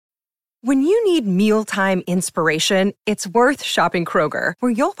When you need mealtime inspiration, it's worth shopping Kroger,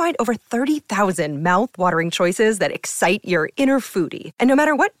 where you'll find over 30,000 mouth-watering choices that excite your inner foodie. And no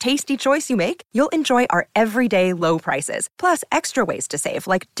matter what tasty choice you make, you'll enjoy our everyday low prices, plus extra ways to save,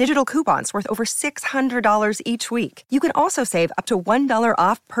 like digital coupons worth over $600 each week. You can also save up to $1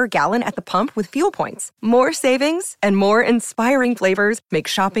 off per gallon at the pump with fuel points. More savings and more inspiring flavors make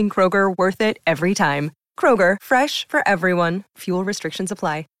shopping Kroger worth it every time. Kroger, fresh for everyone. Fuel restrictions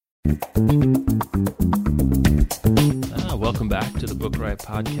apply. Welcome back to the Book Riot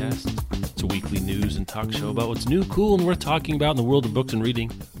Podcast. It's a weekly news and talk show about what's new, cool, and worth talking about in the world of books and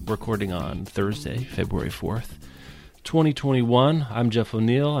reading. We're recording on Thursday, February 4th, 2021. I'm Jeff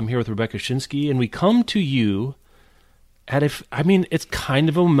O'Neill. I'm here with Rebecca Schinsky, and we come to you at it's kind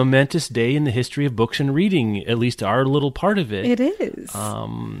of a momentous day in the history of books and reading, at least our little part of it. It is.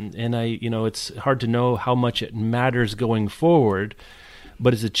 And it's hard to know how much it matters going forward,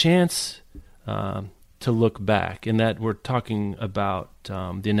 but it's a chance to look back, and that we're talking about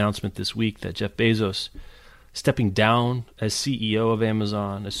the announcement this week that Jeff Bezos stepping down as CEO of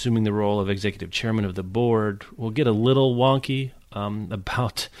Amazon, assuming the role of executive chairman of the board. We'll get a little wonky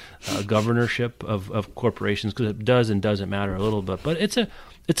about governorship of corporations, because it does and doesn't matter a little bit. But it's a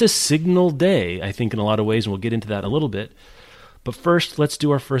signal day, I think, in a lot of ways, and we'll get into that a little bit. But first, let's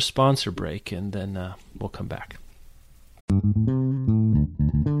do our first sponsor break, and then we'll come back.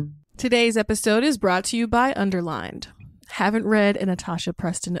 Today's episode is brought to you by Underlined. Haven't read a Natasha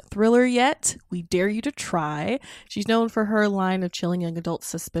Preston thriller yet? We dare you to try. She's known for her line of chilling young adult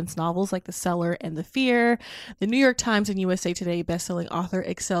suspense novels like The Cellar and The Fear. The New York Times and USA Today bestselling author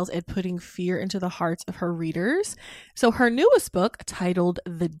excels at putting fear into the hearts of her readers. So her newest book, titled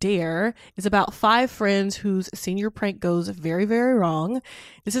The Dare, is about 5 friends whose senior prank goes very, very wrong.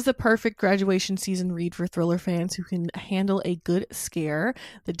 This is the perfect graduation season read for thriller fans who can handle a good scare.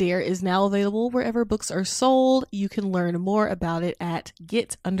 The Dare is now available wherever books are sold. You can learn more about it at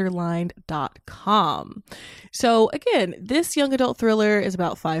getunderlined.com. So again, this young adult thriller is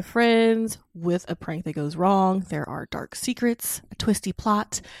about 5 friends with a prank that goes wrong. There are dark secrets, a twisty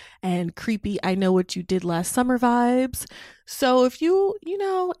plot, and creepy I know what you did last summer vibes. So if you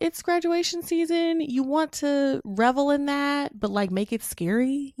it's graduation season, you want to revel in that, but make it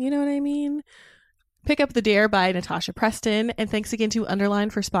scary, you know what I mean? Pick up The Dare by Natasha Preston, and thanks again to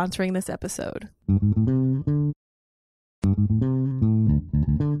Underlined for sponsoring this episode.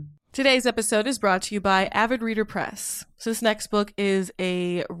 Today's episode is brought to you by Avid Reader Press. So this next book is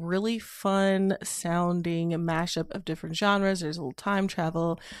a really fun sounding mashup of different genres. There's a little time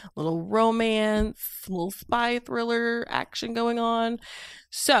travel, a little romance, a little spy thriller action going on.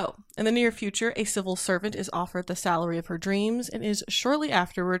 So, in the near future, a civil servant is offered the salary of her dreams and is shortly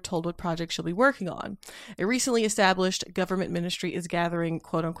afterward told what project she'll be working on. A recently established government ministry is gathering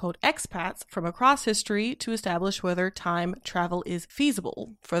quote-unquote expats from across history to establish whether time travel is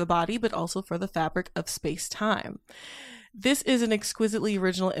feasible for the body, but also for the fabric of space-time. This is an exquisitely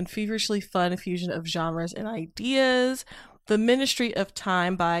original and feverishly fun fusion of genres and ideas. The Ministry of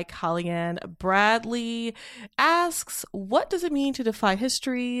Time by Kaliane Bradley asks, what does it mean to defy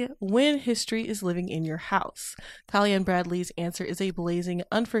history when history is living in your house? Kaliane Bradley's answer is a blazing,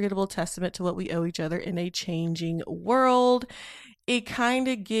 unforgettable testament to what we owe each other in a changing world. It kind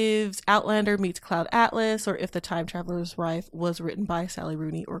of gives Outlander meets Cloud Atlas, or If the Time Traveler's Wife was written by Sally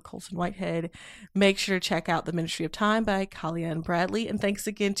Rooney or Colson Whitehead. Make sure to check out The Ministry of Time by Kaliane Bradley. And thanks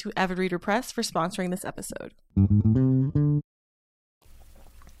again to Avid Reader Press for sponsoring this episode.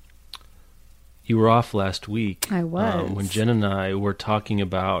 You were off last week. I was. When Jen and I were talking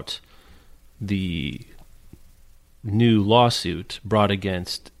about the new lawsuit brought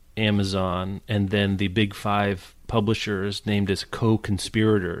against Amazon and then the big 5 publishers named as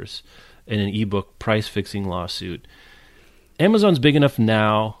co-conspirators in an ebook price-fixing lawsuit. Amazon's big enough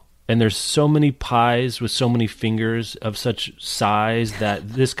now, and there's so many pies with so many fingers of such size that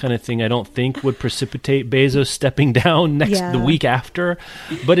this kind of thing I don't think would precipitate Bezos stepping down the week after.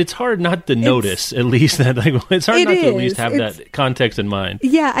 But it's hard not to notice, at least, that it's hard not to at least have that context in mind.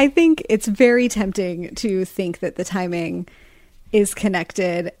 Yeah, I think it's very tempting to think that the timing is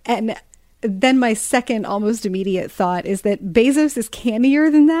connected. And then my second almost immediate thought is that Bezos is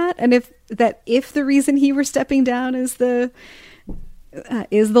cannier than that. And if the reason he were stepping down is the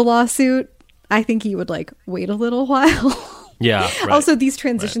lawsuit, I think he would wait a little while. Yeah. Right. Also, these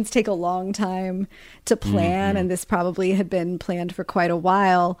transitions take a long time to plan, and this probably had been planned for quite a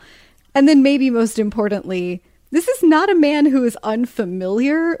while. And then maybe most importantly, this is not a man who is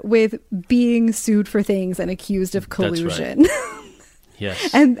unfamiliar with being sued for things and accused of collusion. That's right.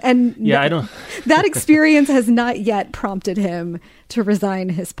 Yes. And yeah, I don't. that experience has not yet prompted him to resign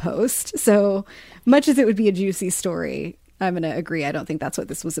his post. So much as it would be a juicy story, I'm going to agree. I don't think that's what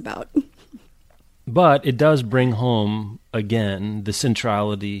this was about. But it does bring home, again, the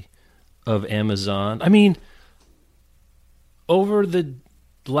centrality of Amazon. I mean, over the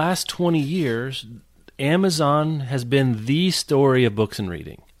last 20 years, Amazon has been the story of books and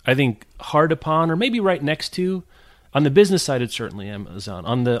reading. I think hard upon, or maybe right next to, on the business side, it's certainly Amazon.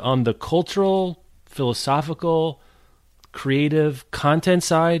 On the cultural, philosophical, creative content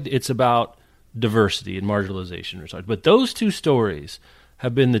side, it's about diversity and marginalization. But those two stories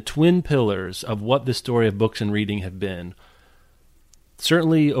have been the twin pillars of what the story of books and reading have been.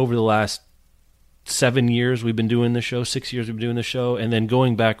 Certainly over the last 7 years we've been doing the show, 6 years we've been doing the show, and then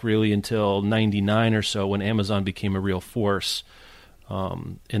going back really until 99 or so when Amazon became a real force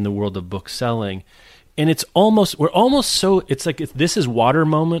in the world of book selling. And it's like this is water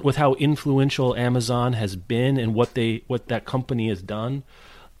moment with how influential Amazon has been and what that company has done.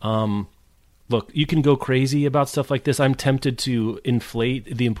 Look, you can go crazy about stuff like this. I'm tempted to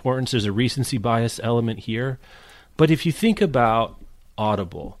inflate the importance. There's a recency bias element here. But if you think about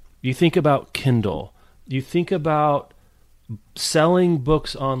Audible, you think about Kindle, you think about selling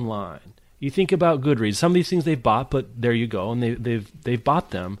books online, you think about Goodreads, some of these things they've bought, but there you go, and they've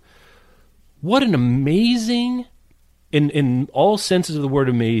bought them. What an amazing, in all senses of the word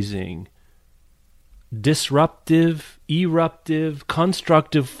amazing, disruptive, eruptive,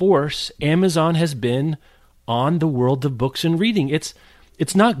 constructive force Amazon has been on the world of books and reading. It's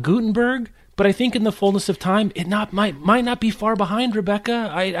not Gutenberg, but I think in the fullness of time, it might not be far behind,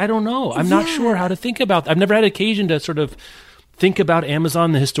 Rebecca. I don't know. I'm not sure how to think about that. I've never had occasion to sort of think about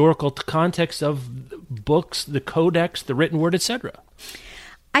Amazon, the historical context of books, the codex, the written word, etc.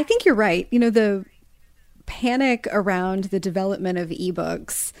 I think you're right. You know, the panic around the development of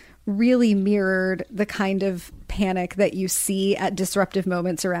ebooks really mirrored the kind of panic that you see at disruptive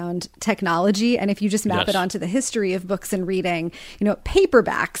moments around technology. And if you just map it onto the history of books and reading, you know,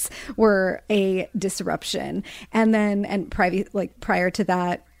 paperbacks were a disruption. And then, prior to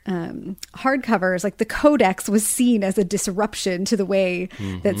that, hardcovers, like the codex was seen as a disruption to the way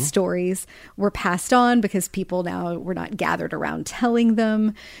that stories were passed on because people now were not gathered around telling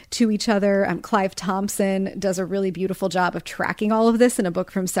them to each other. Clive Thompson does a really beautiful job of tracking all of this in a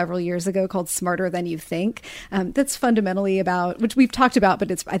book from several years ago called Smarter Than You Think. That's fundamentally about, which we've talked about,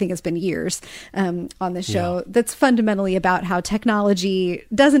 but I think it's been years on the show. Yeah. That's fundamentally about how technology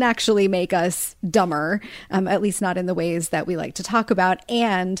doesn't actually make us dumber, at least not in the ways that we like to talk about.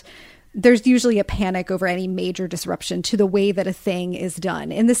 And there's usually a panic over any major disruption to the way that a thing is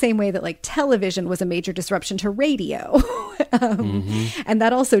done, in the same way that like television was a major disruption to radio. And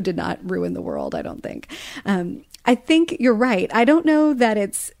that also did not ruin the world, I don't think. I think you're right. I don't know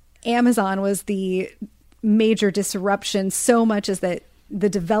that Amazon was the major disruption so much as that the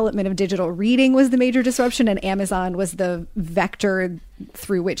development of digital reading was the major disruption, and Amazon was the vector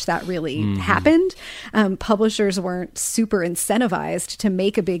through which that really happened. Publishers weren't super incentivized to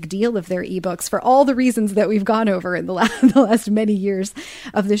make a big deal of their ebooks for all the reasons that we've gone over in the last many years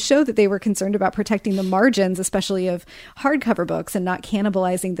of the show, that they were concerned about protecting the margins, especially of hardcover books, and not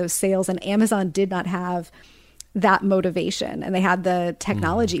cannibalizing those sales. And Amazon did not have that motivation, and they had the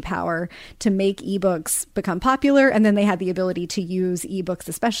technology power to make ebooks become popular, and then they had the ability to use ebooks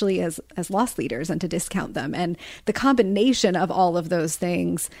especially as loss leaders and to discount them, and the combination of all of those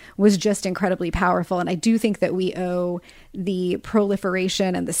things was just incredibly powerful. And I do think that we owe the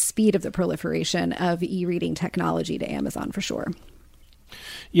proliferation and the speed of the proliferation of e-reading technology to Amazon for sure.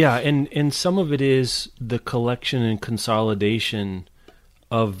 Yeah, and some of it is the collection and consolidation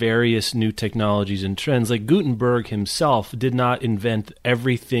of various new technologies and trends. Like Gutenberg himself did not invent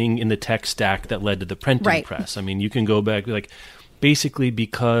everything in the tech stack that led to the printing press. I mean, you can go back, like, basically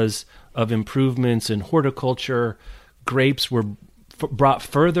because of improvements in horticulture, grapes were brought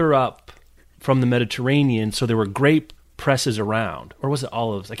further up from the Mediterranean, so there were grape presses around. Or was it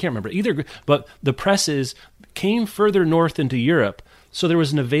olives? I can't remember either. But the presses came further north into Europe, so there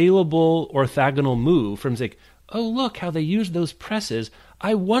was an available orthogonal move from, like, oh, look how they used those presses.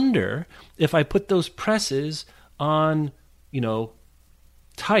 I wonder if I put those presses on,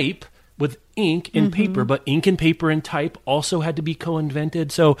 type with ink and paper, but ink and paper and type also had to be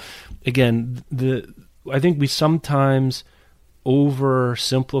co-invented. So again, I think we sometimes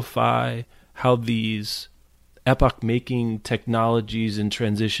oversimplify how these epoch-making technologies and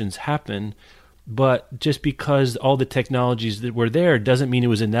transitions happen. But just because all the technologies that were there doesn't mean it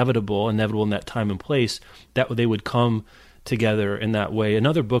was inevitable in that time and place, that they would come together in that way.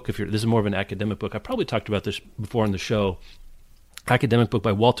 Another book, this is more of an academic book, I probably talked about this before on the show, academic book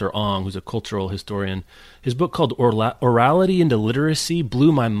by Walter Ong, who's a cultural historian. His book called Orality into Literacy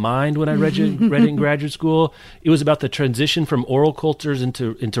blew my mind when I read it in graduate school. It was about the transition from oral cultures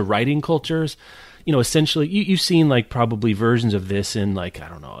into writing cultures. You know, essentially, you've seen like probably versions of this in like, I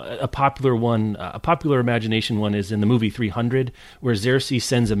don't know, a popular imagination one is in the movie 300, where Xerxes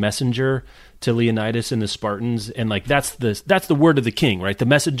sends a messenger to Leonidas and the Spartans, and like that's the word of the king, right? The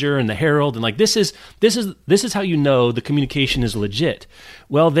messenger and the herald, and like this is how you know the communication is legit.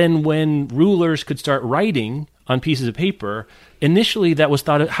 Well, then when rulers could start writing on pieces of paper, initially that was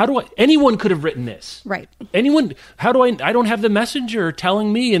thought of, anyone could have written this. Right. Anyone, I don't have the messenger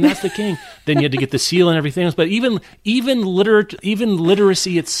telling me, and that's the king. Then you had to get the seal and everything else. But even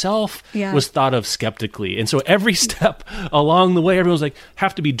literacy itself was thought of skeptically. And so every step along the way, everyone was like,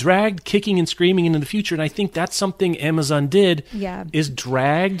 have to be dragged, kicking and screaming into the future. And I think that's something Amazon did, is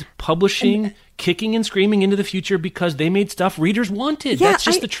dragged publishing, kicking and screaming into the future because they made stuff readers wanted. That's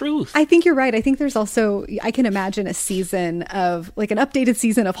just the truth. I think you're right. I think there's also, I can imagine a season of, like an updated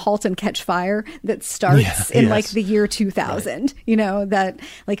season of *Halt and Catch Fire* that starts in like the year 2000. Right. You know, that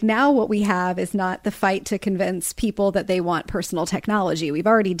like now what we have is not the fight to convince people that they want personal technology. We've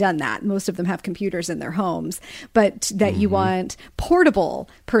already done that. Most of them have computers in their homes, but that you want portable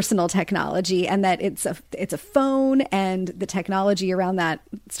personal technology, and that it's a phone, and the technology around that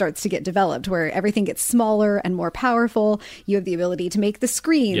starts to get developed where everything gets smaller and more powerful. You have the ability to make the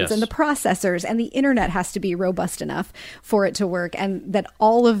screens and the processors, and the internet has to be robust enough for it to work. And that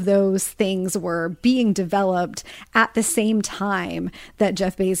all of those things were being developed at the same time that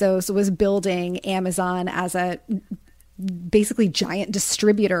Jeff Bezos was building Amazon as a basically giant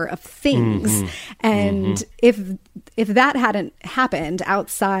distributor of things. And if that hadn't happened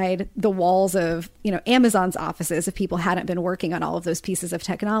outside the walls of, you know, Amazon's offices, if people hadn't been working on all of those pieces of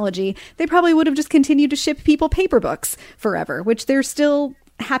technology, they probably would have just continued to ship people paper books forever, which they're still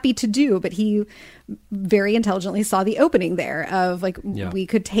happy to do. But he very intelligently saw the opening there of like, we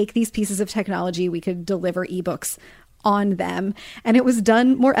could take these pieces of technology, we could deliver ebooks on them, and it was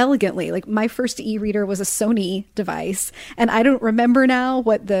done more elegantly. Like my first e-reader was a Sony device, and I don't remember now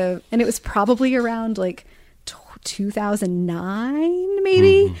and it was probably around like 2009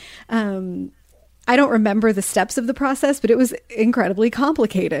 maybe. I don't remember the steps of the process, but it was incredibly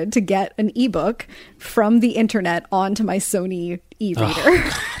complicated to get an ebook from the internet onto my Sony e-reader.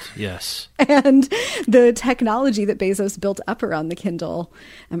 Yes. And the technology that Bezos built up around the Kindle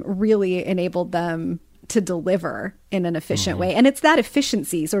really enabled them to deliver in an efficient way. And it's that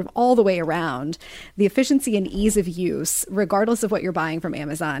efficiency sort of all the way around. The efficiency and ease of use, regardless of what you're buying from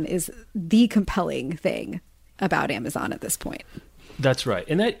Amazon, is the compelling thing about Amazon at this point. That's right.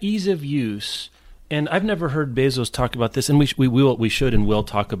 And that ease of use, and I've never heard Bezos talk about this, and we should and will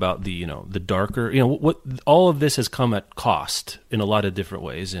talk about the darker, what all of this has come at cost in a lot of different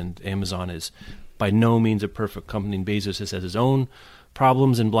ways. And Amazon is by no means a perfect company. And Bezos has his own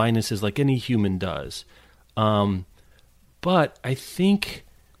problems and blindnesses like any human does. But I think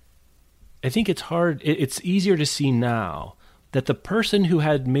it's hard. It's easier to see now that the person who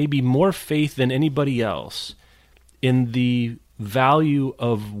had maybe more faith than anybody else in the value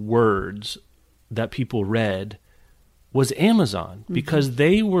of words that people read was Amazon, because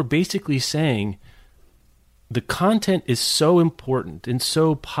they were basically saying the content is so important and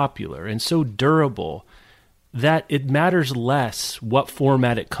so popular and so durable that it matters less what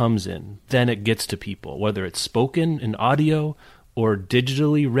format it comes in than it gets to people, whether it's spoken in audio or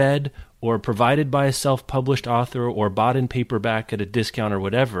digitally read or provided by a self-published author or bought in paperback at a discount or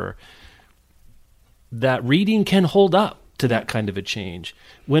whatever. That reading can hold up to that kind of a change,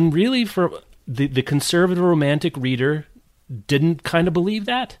 when really for the conservative romantic reader didn't kind of believe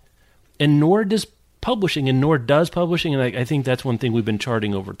that, and nor does publishing. And I think that's one thing we've been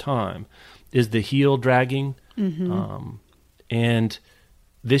charting over time, is the heel dragging. And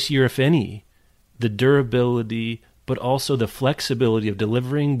this year, if any, the durability, but also the flexibility of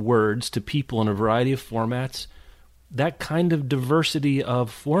delivering words to people in a variety of formats, that kind of diversity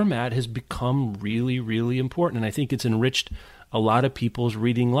of format has become really, really important. And I think it's enriched a lot of people's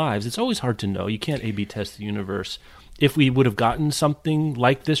reading lives. It's always hard to know. You can't A/B test the universe. If we would have gotten something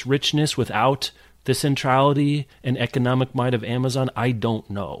like this richness without the centrality and economic might of Amazon, I don't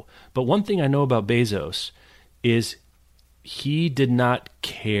know. But one thing I know about Bezos is he did not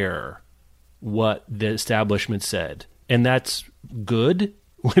care what the establishment said. And that's good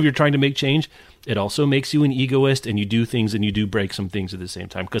if you're trying to make change. it also makes you an egoist, and you do things and you do break some things at the same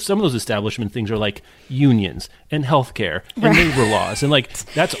time. Because some of those establishment things are like unions and healthcare and labor laws. And like,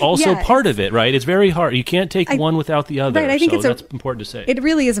 that's also part of it, right? It's very hard. You can't take one without the other. Right, I think that's important to say. It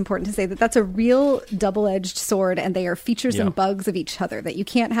really is important to say that that's a real double-edged sword, and they are features and bugs of each other, that you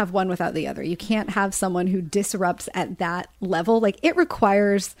can't have one without the other. You can't have someone who disrupts at that level. Like, it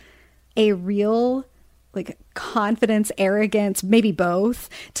requires a real like confidence, arrogance, maybe both,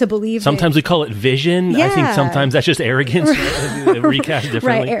 to believe. Sometimes we call it vision. I think sometimes that's just arrogance, recast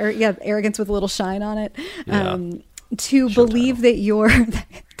differently. Right, arrogance with a little shine on it. To believe that your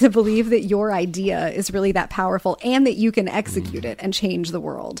idea is really that powerful, and that you can execute it and change the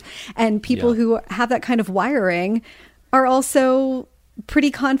world. And people who have that kind of wiring are also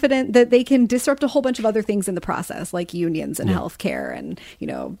pretty confident that they can disrupt a whole bunch of other things in the process, like unions and healthcare and,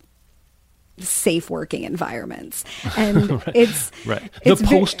 safe working environments. And it's the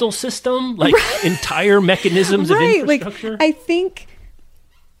postal system, like entire mechanisms of infrastructure. Like, I think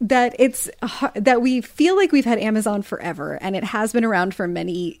that it's that we feel like we've had Amazon forever, and it has been around for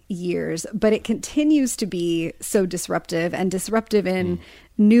many years, but it continues to be so disruptive in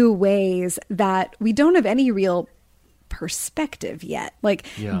new ways that we don't have any real perspective yet. Like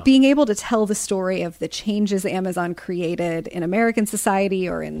being able to tell the story of the changes Amazon created in American society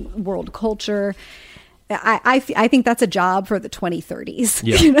or in world culture, I think that's a job for the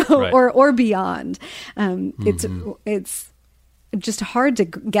 2030s, or beyond. It's just hard to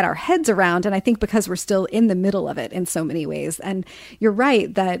get our heads around, and I think because we're still in the middle of it in so many ways. And you're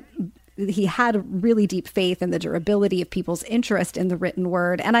right that he had really deep faith in the durability of people's interest in the written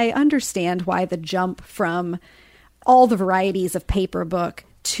word, and I understand why the jump from all the varieties of paper book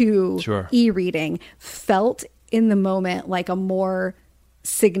to e-reading felt in the moment like a more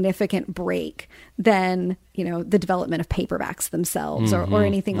significant break than, the development of paperbacks themselves or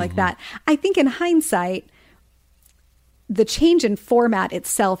anything like that. I think in hindsight, the change in format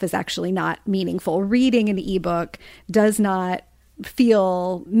itself is actually not meaningful. Reading an ebook does not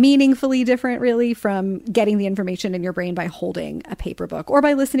feel meaningfully different really from getting the information in your brain by holding a paper book or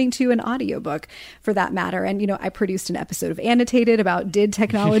by listening to an audiobook for that matter. And, I produced an episode of Annotated about did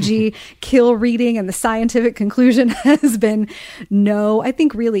technology kill reading? And the scientific conclusion has been no. I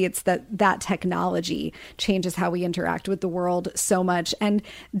think really it's that technology changes how we interact with the world so much. And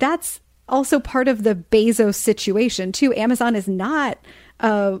that's also part of the Bezos situation too. Amazon is not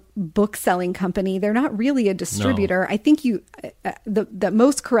a book selling company. They're not really a distributor. No. I think the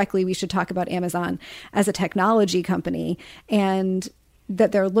most correctly, we should talk about Amazon as a technology company, and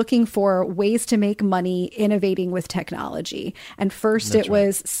that they're looking for ways to make money innovating with technology. And first it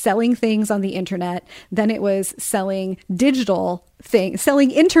was selling things on the internet. Then it was selling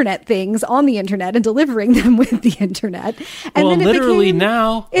selling internet things on the internet and delivering them with the internet. And then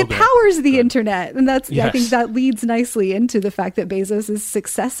it powers the internet. And that's, I think that leads nicely into the fact that Bezos'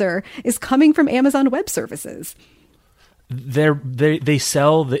 successor is coming from Amazon Web Services. They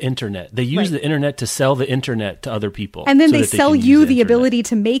sell the internet. They use the internet to sell the internet to other people. And then they sell you the ability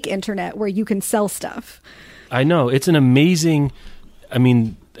to make internet where you can sell stuff. I know. It's an amazing,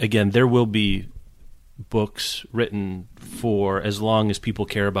 again, there will be books written for as long as people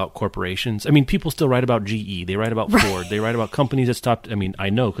care about corporations. People still write about GE. They write about Ford. They write about companies that stopped.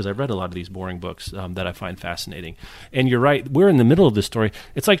 I know because I've read a lot of these boring books that I find fascinating. And you're right. We're in the middle of this story.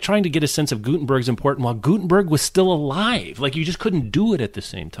 It's like trying to get a sense of Gutenberg's important while Gutenberg was still alive. Like you just couldn't do it at the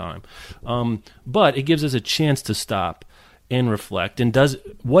same time. But it gives us a chance to stop and reflect. And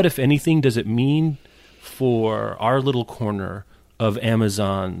what, if anything, does it mean for our little corner of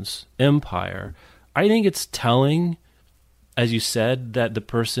Amazon's empire? I think it's telling, as you said, that the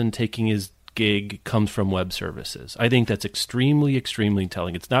person taking his gig comes from web services. I think that's extremely, extremely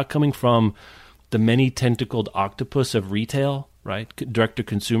telling. It's not coming from the many tentacled octopus of retail, right?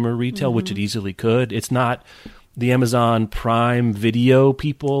 Direct-to-consumer retail, which it easily could. It's not the Amazon Prime Video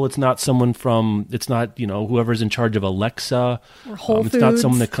people. It's not whoever's in charge of Alexa. Or Whole Foods. It's not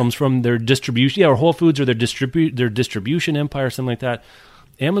someone that comes from their distribution, or Whole Foods or their distribution empire, something like that.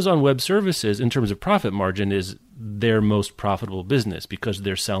 Amazon Web Services, in terms of profit margin, is their most profitable business because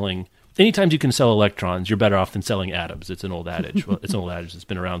they're selling. Anytime you can sell electrons, you're better off than selling atoms. It's an old adage. Well, it's an old adage that's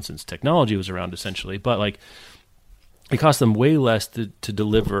been around since technology was around, essentially. But it costs them way less to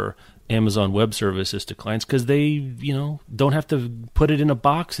deliver Amazon Web Services to clients because they, don't have to put it in a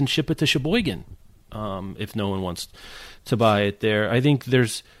box and ship it to Sheboygan if no one wants to buy it there. I think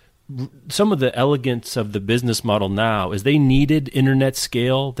there's some of the elegance of the business model now is they needed internet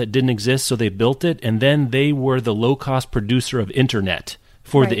scale that didn't exist, so they built it, and then they were the low-cost producer of internet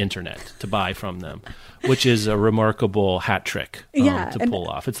for Right. the internet to buy from them, which is a remarkable hat trick to pull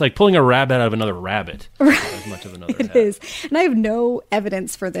off. It's like pulling a rabbit out of another rabbit. As much of another It hat. is. And I have no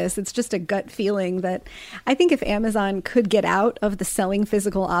evidence for this. It's just a gut feeling that I think if Amazon could get out of the selling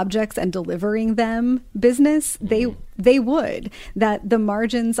physical objects and delivering them business, they would. That the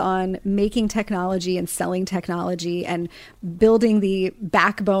margins on making technology and selling technology and building the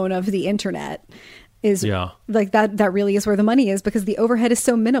backbone of the internet is like that really is where the money is, because the overhead is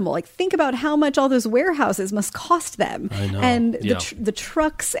so minimal. Like, think about how much all those warehouses must cost them. I know. And Yeah. the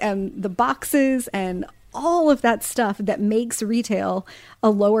trucks and the boxes and all of that stuff that makes retail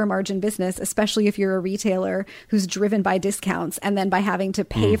a lower margin business, especially if you're a retailer who's driven by discounts and then by having to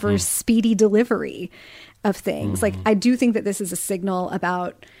pay for speedy delivery of things. Like, I do think that this is a signal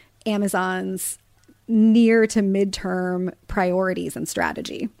about Amazon's near to midterm priorities and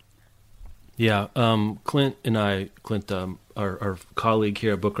strategy. Yeah, Clint, our colleague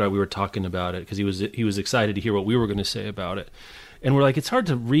here at Book Riot, we were talking about it because he was excited to hear what we were going to say about it, and we're like, it's hard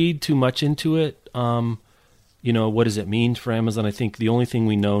to read too much into it. What does it mean for Amazon? I think the only thing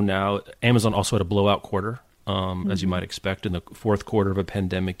we know now, Amazon also had a blowout quarter, as you might expect in the fourth quarter of a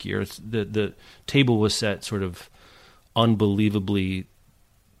pandemic year. The table was set sort of unbelievably,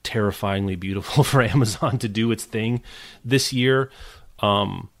 terrifyingly beautiful for Amazon to do its thing this year,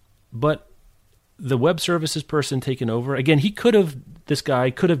 but the web services person taking over, again, this guy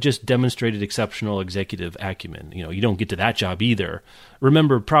could have just demonstrated exceptional executive acumen. You don't get to that job either.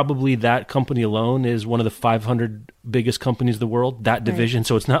 Remember, probably that company alone is one of the 500 biggest companies in the world, that division. Right.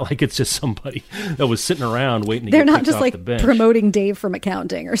 So it's not like it's just somebody that was sitting around waiting to They're get not picked just off like the bench. promoting Dave from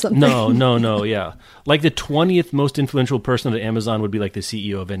accounting or something. No, yeah. Like the 20th most influential person at Amazon would be like the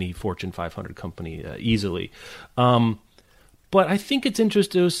CEO of any Fortune 500 company easily. But I think it's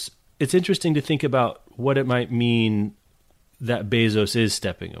interesting to think about what it might mean that Bezos is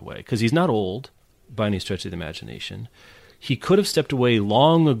stepping away, because he's not old by any stretch of the imagination. He could have stepped away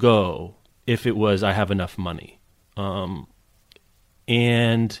long ago if it was, I have enough money.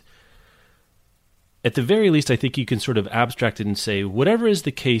 And at the very least, I think you can sort of abstract it and say, whatever is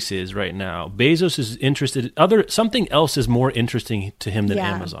the case is right now, Bezos is interested, something else is more interesting to him than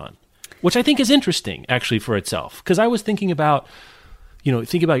Amazon, which I think is interesting actually for itself. Because I was thinking about,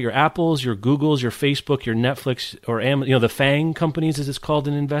 think about your Apples, your Googles, your Facebook, your Netflix, or the FANG companies, as it's called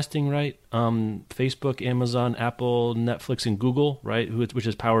in investing, right? Facebook, Amazon, Apple, Netflix, and Google, right? Which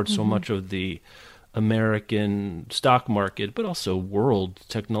has powered so much of the American stock market, but also world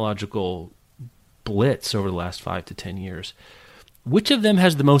technological blitz over the last 5 to 10 years. Which of them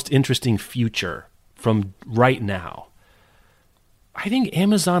has the most interesting future from right now? I think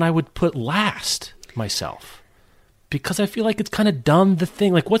Amazon I would put last myself, because I feel like it's kind of done the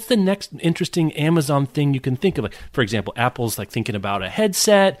thing. Like, what's the next interesting Amazon thing you can think of? Like, for example, Apple's like thinking about a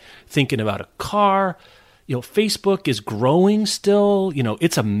headset, thinking about a car. Facebook is growing still.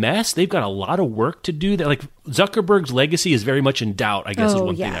 It's a mess. They've got a lot of work to do. That, like, Zuckerberg's legacy is very much in doubt, I guess, is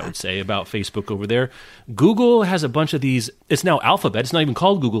one thing I would say about Facebook over there. Google has a bunch of these. It's now Alphabet. It's not even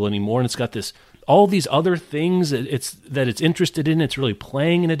called Google anymore, and it's got all these other things that it's interested in. It's really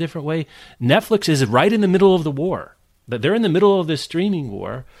playing in a different way. Netflix is right in the middle of the war. That they're in the middle of this streaming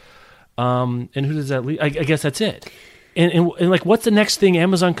war, and who does that leave? I guess that's it. And like, what's the next thing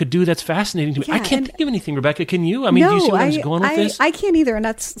Amazon could do that's fascinating to me? I can't think of anything, Rebecca. Can you? I mean, do you see where I'm going with this? I can't either, and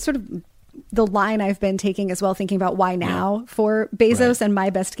that's sort of the line I've been taking as well, thinking about why now for Bezos. Right. And my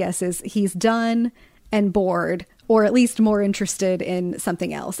best guess is he's done and bored, or at least more interested in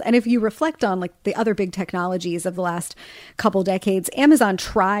something else. And if you reflect on like the other big technologies of the last couple decades, Amazon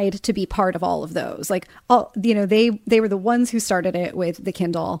tried to be part of all of those. Like, they were the ones who started it with the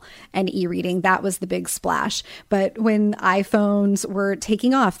Kindle and e-reading. That was the big splash. But when iPhones were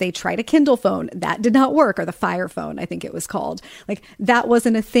taking off, they tried a Kindle phone. That did not work, or the Fire phone, I think it was called. Like, that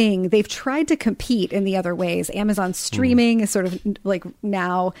wasn't a thing. They've tried to compete in the other ways. Amazon streaming is sort of like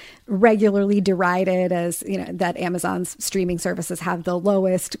now regularly derided as, that Amazon's streaming services have the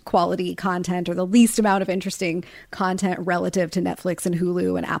lowest quality content or the least amount of interesting content relative to Netflix and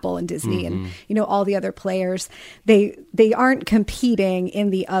Hulu and Apple and Disney and all the other players. They aren't competing in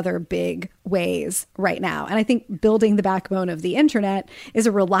the other big ways right now. And I think building the backbone of the internet is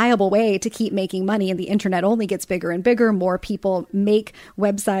a reliable way to keep making money, and the internet only gets bigger and bigger. More people make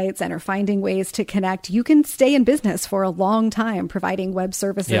websites and are finding ways to connect. You can stay in business for a long time providing web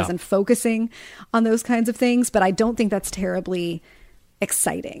services and focusing on those kinds of things, but I don't think that's terribly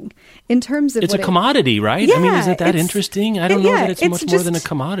exciting in terms of it's a commodity, right? I mean, isn't that interesting? I don't know that it's much more than a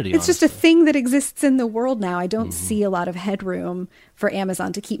commodity. It's just a thing that exists in the world now. I don't see a lot of headroom for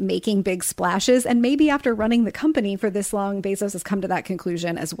Amazon to keep making big splashes. And maybe after running the company for this long, Bezos has come to that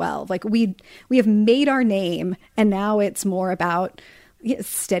conclusion as well. Like we have made our name, and now it's more about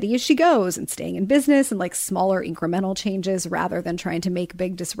steady as she goes and staying in business and like smaller incremental changes rather than trying to make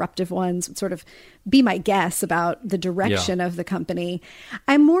big disruptive ones would sort of be my guess about the direction of the company.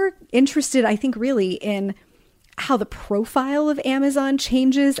 I'm more interested, I think, really in how the profile of Amazon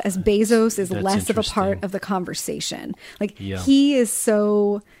changes as Bezos is less of a part of the conversation. Like he is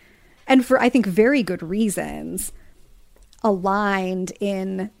so, and for I think very good reasons, aligned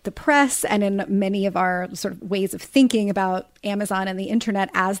in the press and in many of our sort of ways of thinking about Amazon and the internet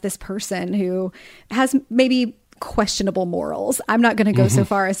as this person who has maybe questionable morals. I'm not going to go so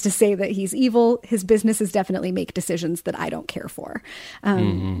far as to say that he's evil. His businesses definitely make decisions that I don't care for.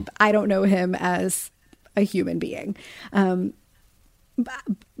 I don't know him as a human being.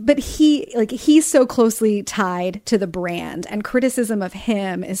 But he's so closely tied to the brand, and criticism of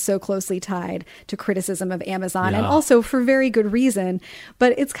him is so closely tied to criticism of Amazon, and also for very good reason.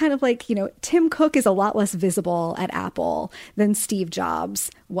 But it's kind of like, Tim Cook is a lot less visible at Apple than Steve Jobs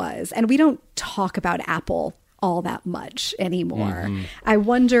was. And we don't talk about Apple all that much anymore. I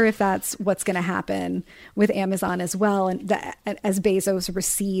wonder if that's what's going to happen with Amazon as well. And as Bezos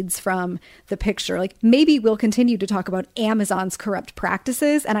recedes from the picture, like maybe we'll continue to talk about Amazon's corrupt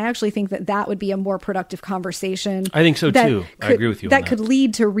practices. And I actually think that would be a more productive conversation. I think so too. I agree with you on that. That could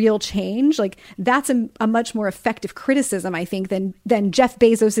lead to real change. Like that's a much more effective criticism, I think, than Jeff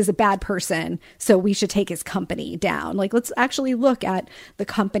Bezos is a bad person, so we should take his company down. Like, let's actually look at the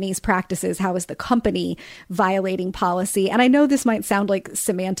company's practices. How is the company violating policy? And I know this might sound like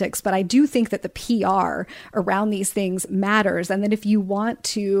semantics, but I do think that the PR around these things matters. And that if you want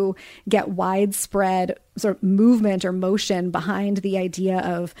to get widespread sort of movement or motion behind the idea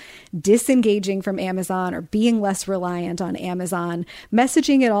of disengaging from Amazon or being less reliant on Amazon,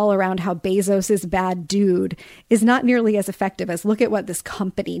 messaging it all around how Bezos is a bad dude is not nearly as effective as look at what this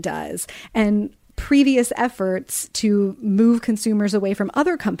company does. And previous efforts to move consumers away from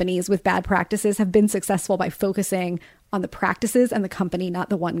other companies with bad practices have been successful by focusing on the practices and the company, not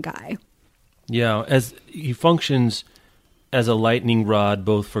the one guy. Yeah, as he functions as a lightning rod,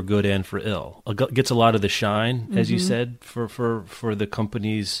 both for good and for ill. Gets a lot of the shine, as you said, for the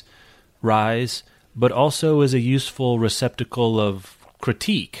company's rise, but also as a useful receptacle of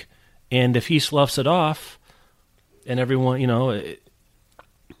critique. And if he sloughs it off, and everyone,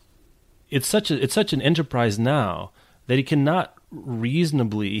 it's such an enterprise now that he cannot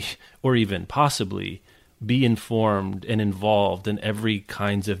reasonably or even possibly be informed and involved in every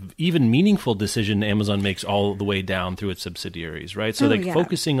kinds of even meaningful decision Amazon makes all the way down through its subsidiaries, right? So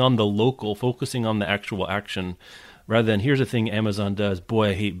focusing on the local, focusing on the actual action rather than here's a thing Amazon does, boy,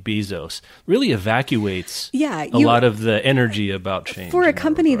 I hate Bezos, really evacuates a lot of the energy about change. For a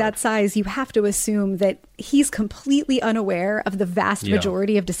company that size, you have to assume that he's completely unaware of the vast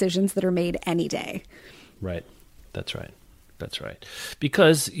majority of decisions that are made any day. Right. That's right.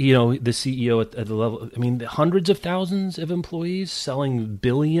 Because, the CEO at the level, hundreds of thousands of employees selling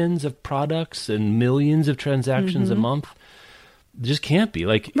billions of products and millions of transactions a month. Just can't be.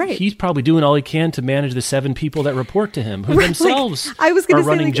 He's probably doing all he can to manage the 7 people that report to him, who themselves are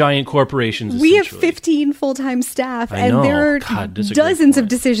running giant corporations. We have 15 full-time staff, and there are dozens of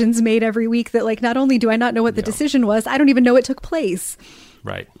decisions made every week that, not only do I not know what the decision was, I don't even know it took place.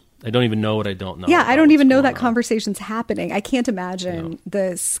 Right. I don't even know what I don't know. Yeah, I don't even know that conversation's happening. I can't imagine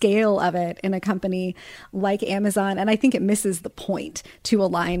the scale of it in a company like Amazon. And I think it misses the point to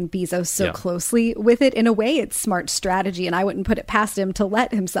align Bezos so closely with it. In a way, it's smart strategy. And I wouldn't put it past him to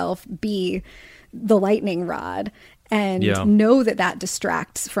let himself be the lightning rod and know that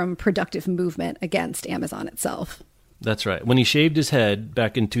distracts from productive movement against Amazon itself. That's right. When he shaved his head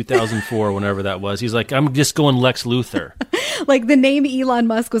back in 2004, whenever that was, he's like, I'm just going Lex Luthor. The name Elon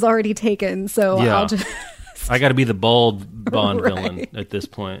Musk was already taken, so I'll just... I got to be the bald Bond villain at this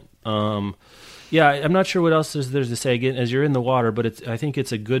point. I'm not sure what else there's to say again as you're in the water, but I think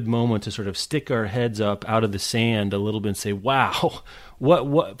it's a good moment to sort of stick our heads up out of the sand a little bit and say, wow,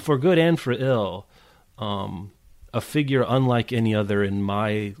 what for good and for ill, a figure unlike any other in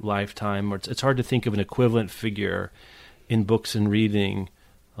my lifetime, or it's hard to think of an equivalent figure in books and reading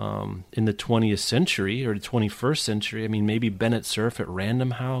in the 20th century or the 21st century. Maybe Bennett Cerf at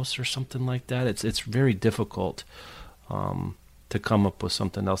Random House or something like that. It's very difficult to come up with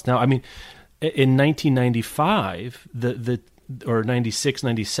something else. Now, in 1995, or 96,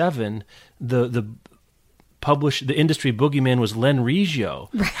 97, the the industry boogeyman was Len Riggio.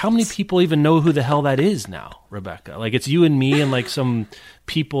 Right. How many people even know who the hell that is now, Rebecca? Like, it's you and me and like some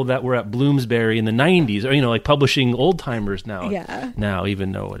people that were at Bloomsbury in the 90s, or, like publishing old timers now. Yeah. Now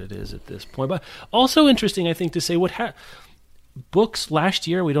even know what it is at this point. But also interesting, I think, to say books last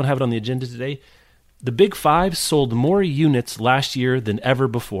year, we don't have it on the agenda today, the Big Five sold more units last year than ever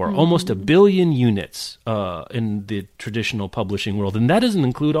before, almost 1 billion units in the traditional publishing world. And that doesn't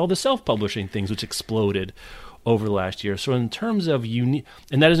include all the self-publishing things, which exploded over the last year. So in terms of and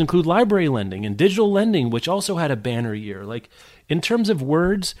that doesn't include library lending and digital lending, which also had a banner year. Like, in terms of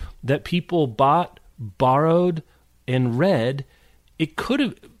words that people bought, borrowed, and read, it could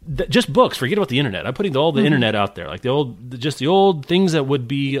have... just books, forget about the internet. I'm putting all the internet out there, like the old things that would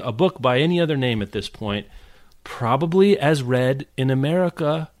be a book by any other name at this point, probably as read in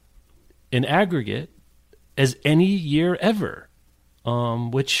America in aggregate as any year ever.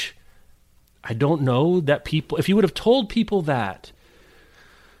 Which I don't know that people, if you would have told people that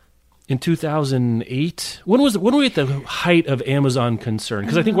in 2008, when were we at the height of Amazon concern?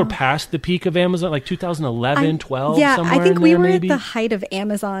 Because I think we're past the peak of Amazon, like 2011, 12, yeah, somewhere I think in we there, were maybe? at the height of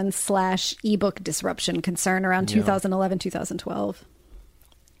Amazon / ebook disruption concern around 2011, 2012.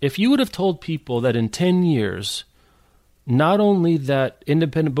 If you would have told people that in 10 years, not only that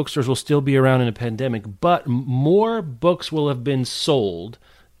independent bookstores will still be around in a pandemic, but more books will have been sold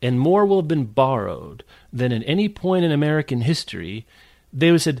and more will have been borrowed than at any point in American history, they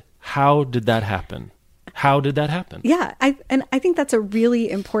would have said, how did that happen? How did that happen? Yeah, I think that's a really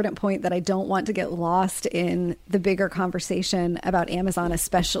important point that I don't want to get lost in the bigger conversation about Amazon,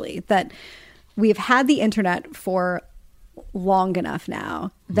 especially that we've had the internet for long enough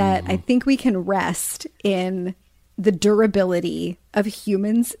now that I think we can rest in the durability of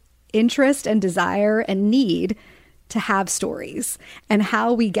humans' interest and desire and need to have stories, and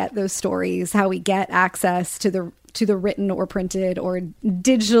how we get those stories, how we get access to the written or printed or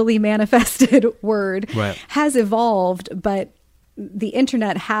digitally manifested word has evolved, but the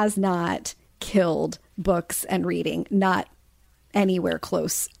internet has not killed books and reading, not anywhere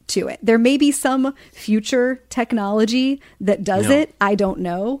close to it. There may be some future technology that does it. I don't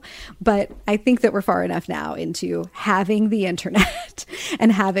know. But I think that we're far enough now into having the internet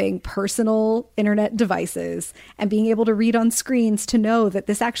and having personal internet devices and being able to read on screens to know that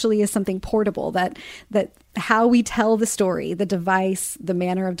this actually is something portable, that how we tell the story, the device, the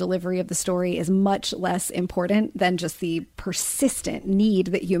manner of delivery of the story is much less important than just the persistent need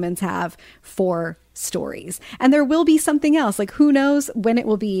that humans have for stories. And there will be something else, like who knows when it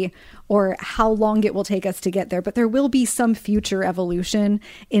will be or how long it will take us to get there, but there will be some future evolution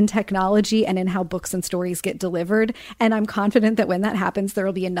in technology and in how books and stories get delivered. And I'm confident that when that happens, there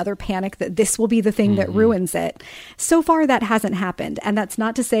will be another panic that this will be the thing that ruins it. So far, that hasn't happened. And that's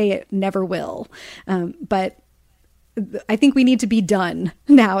not to say it never will. But I think we need to be done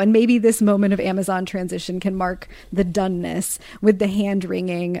now. And maybe this moment of Amazon transition can mark the doneness with the hand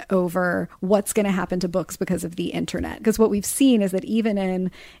wringing over what's going to happen to books because of the internet. Because what we've seen is that even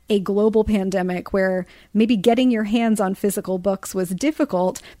in a global pandemic where maybe getting your hands on physical books was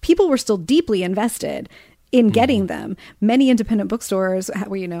difficult, people were still deeply invested in getting them. Many independent bookstores had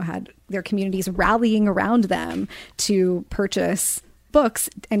their communities rallying around them to purchase books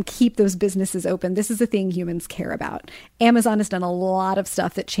and keep those businesses open. This is the thing humans care about. Amazon has done a lot of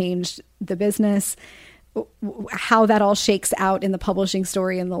stuff that changed the business. How that all shakes out in the publishing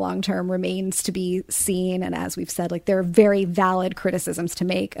story in the long term remains to be seen. And as we've said, there are very valid criticisms to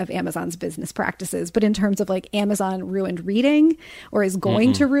make of Amazon's business practices. But in terms of Amazon ruined reading or is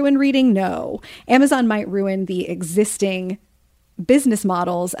going to ruin reading, no. Amazon might ruin the existing business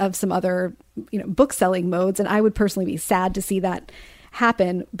models of some other book selling modes. And I would personally be sad to see that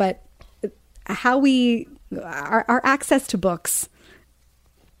happen, but our access to books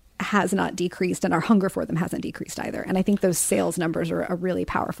has not decreased and our hunger for them hasn't decreased either. And I think those sales numbers are a really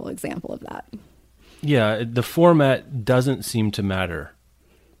powerful example of that. Yeah, the format doesn't seem to matter.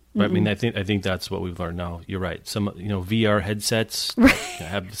 But I mean, I think that's what we've learned now. You're right. Some VR headsets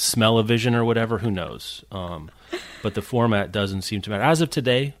have smell-o-vision or whatever. Who knows? But the format doesn't seem to matter. As of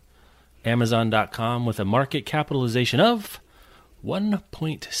today, Amazon.com with a market capitalization of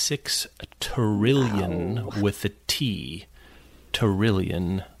 $1.6 trillion with a T,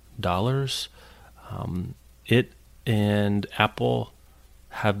 trillion dollars. It and Apple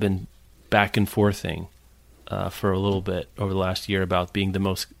have been back and forthing for a little bit over the last year about being the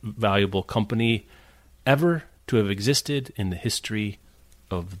most valuable company ever to have existed in the history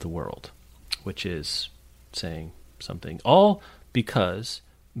of the world, which is saying something. All because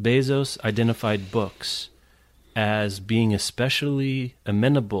Bezos identified books as being especially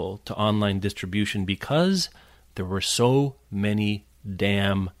amenable to online distribution because there were so many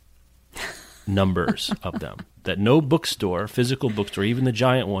damn numbers of them that no bookstore, physical bookstore, even the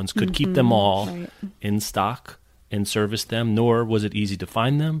giant ones, could keep them all in stock and service them, nor was it easy to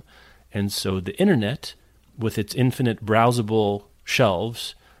find them. And so the internet, with its infinite browsable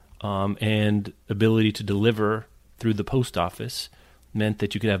shelves and ability to deliver through the post office, meant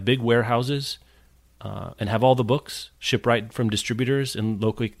that you could have big warehouses and have all the books shipped right from distributors in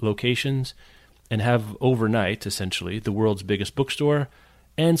locations, and have overnight, essentially, the world's biggest bookstore,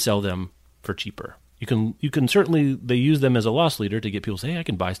 and sell them for cheaper. You can certainly, they use them as a loss leader to get people to say, hey, I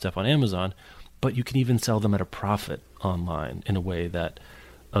can buy stuff on Amazon, but you can even sell them at a profit online in a way that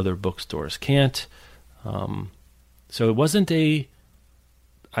other bookstores can't. So it wasn't a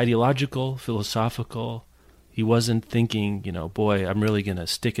ideological, philosophical. He wasn't thinking, boy, I'm really going to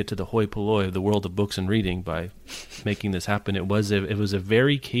stick it to the hoi polloi of the world of books and reading by making this happen. It was a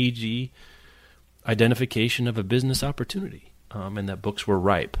very cagey identification of a business opportunity, and that books were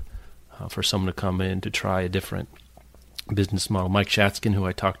ripe for someone to come in to try a different business model. Mike Shatskin, who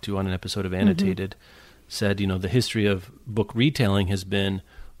I talked to on an episode of Annotated, said, the history of book retailing has been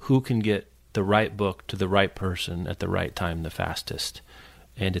who can get the right book to the right person at the right time the fastest.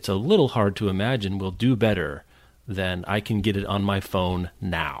 And it's a little hard to imagine we'll do better than I can get it on my phone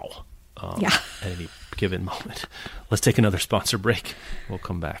now at any given moment. Let's take another sponsor break. We'll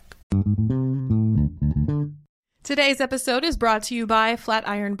come back. Today's episode is brought to you by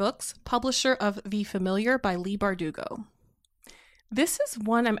Flatiron Books, publisher of The Familiar by Leigh Bardugo. This is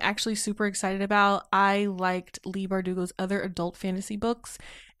one I'm actually super excited about. I liked Leigh Bardugo's other adult fantasy books,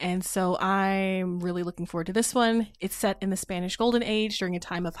 and so I'm really looking forward to this one. It's set in the Spanish Golden Age during a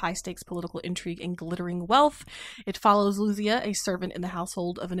time of high-stakes political intrigue and glittering wealth. It follows Luzia, a servant in the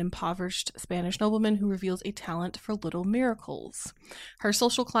household of an impoverished Spanish nobleman who reveals a talent for little miracles. Her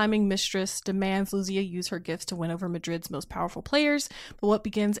social climbing mistress demands Luzia use her gifts to win over Madrid's most powerful players, but what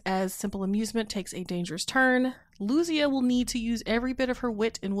begins as simple amusement takes a dangerous turn. Luzia will need to use every bit of her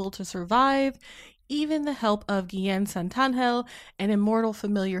wit and will to survive, even the help of Guillen Santangel, an immortal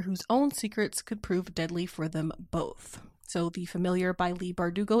familiar whose own secrets could prove deadly for them both. So The Familiar by Leigh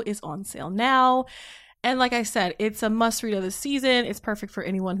Bardugo is on sale now. And like I said, it's a must-read of the season. It's perfect for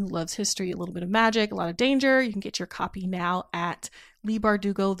anyone who loves history, a little bit of magic, a lot of danger. You can get your copy now at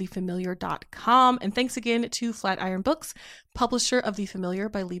LeighBardugoTheFamiliar.com. And thanks again to Flatiron Books, publisher of The Familiar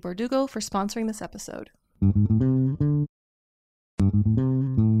by Leigh Bardugo, for sponsoring this episode.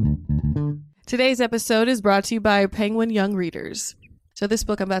 Today's episode is brought to you by Penguin Young Readers. So this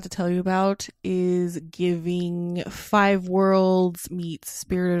book I'm about to tell you about is giving Five Worlds meets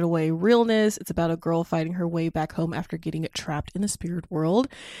Spirited Away realness. It's about a girl fighting her way back home after getting trapped in the spirit world.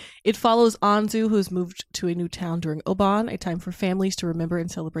 It follows Anzu, who has moved to a new town during Oban, a time for families to remember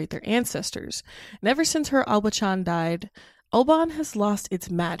and celebrate their ancestors. And ever since her Aoba-chan died, Oban has lost its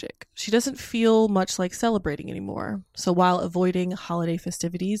magic. She doesn't feel much like celebrating anymore. So while avoiding holiday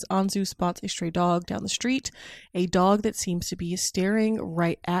festivities, Anzu spots a stray dog down the street, a dog that seems to be staring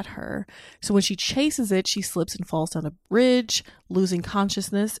right at her. So when she chases it, she slips and falls down a bridge, losing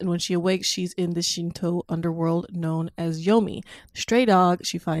consciousness, and when she awakes, she's in the Shinto underworld known as Yomi. The stray dog,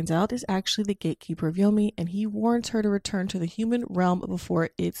 she finds out, is actually the gatekeeper of Yomi, and he warns her to return to the human realm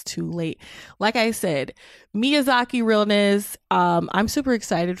before it's too late. Like I said, Miyazaki realness. I'm super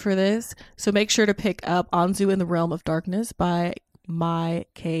excited for this, so make sure to pick up Anzu in the Realm of Darkness by Mai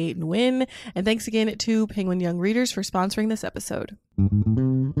K. Nguyen. And thanks again to Penguin Young Readers for sponsoring this episode.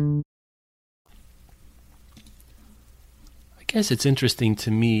 I guess it's interesting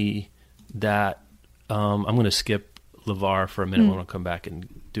to me that I'm going to skip LeVar for a minute. We're going to come back and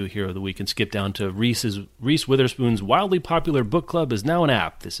do Hero of the Week and skip down to Reese Witherspoon's wildly popular book club is now an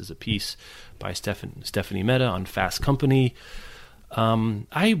app. This is a piece by Stephanie Mehta on Fast Company.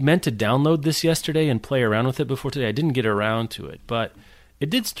 I meant to download this yesterday and play around with it before today. I didn't get around to it, but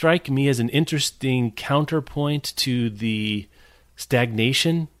it did strike me as an interesting counterpoint to the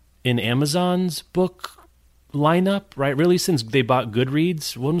stagnation in Amazon's book lineup, right? Really, since they bought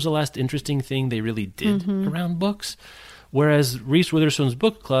Goodreads, when was the last interesting thing they really did around books? Whereas Reese Witherspoon's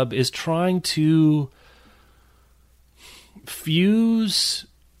book club is trying to fuse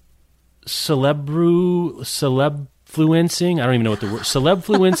celebfluencing, I don't even know what the word,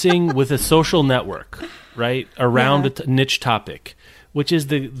 celebfluencing with a social network, right? Around a niche topic, which is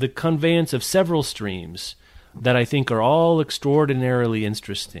the conveyance of several streams that I think are all extraordinarily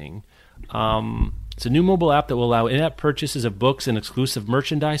interesting. It's a new mobile app that will allow in-app purchases of books and exclusive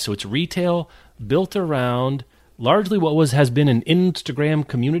merchandise. So it's retail built around largely what has been an Instagram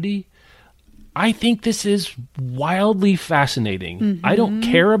community. I think this is wildly fascinating. I don't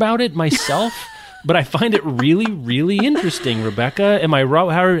care about it myself, but I find it really, really interesting. Rebecca, am I wrong?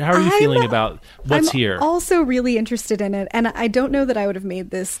 How are you feeling about what's here? I'm also really interested in it. And I don't know that I would have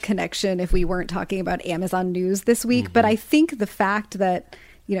made this connection if we weren't talking about Amazon news this week. But I think the fact that,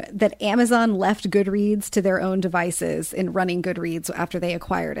 that Amazon left Goodreads to their own devices in running Goodreads after they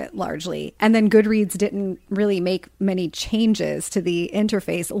acquired it largely. And then Goodreads didn't really make many changes to the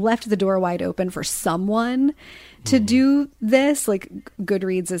interface, left the door wide open for someone to do this. Like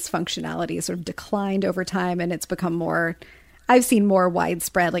Goodreads' functionality has sort of declined over time, and it's become more, I've seen more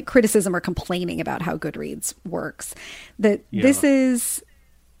widespread like criticism or complaining about how Goodreads works.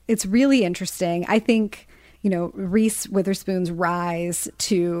 It's really interesting. I think, Reese Witherspoon's rise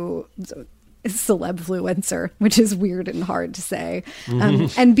to celebfluencer, which is weird and hard to say,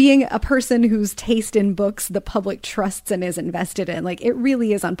 and being a person whose taste in books the public trusts and is invested in, like it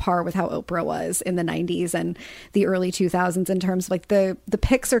really is on par with how Oprah was in the 90s and the early 2000s in terms of like the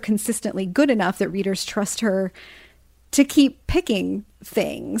picks are consistently good enough that readers trust her to keep picking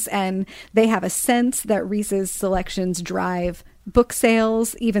things, and they have a sense that Reese's selections drive book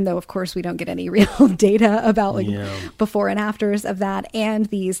sales, even though of course we don't get any real data about before and afters of that, and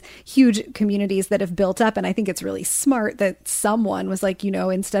these huge communities that have built up. And I think it's really smart that someone was like,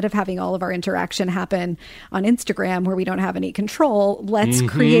 instead of having all of our interaction happen on Instagram where we don't have any control, let's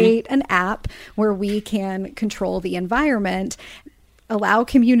create an app where we can control the environment, allow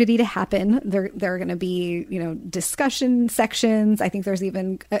community to happen. There are going to be, discussion sections. I think there's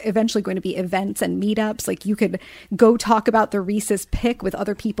even eventually going to be events and meetups. Like you could go talk about the Reese's pick with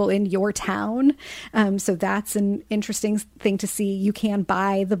other people in your town. So that's an interesting thing to see. You can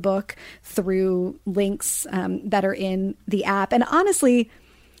buy the book through links that are in the app. And honestly,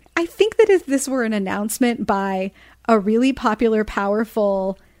 I think that if this were an announcement by a really popular,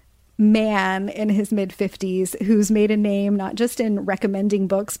 powerful man in his mid-50s who's made a name not just in recommending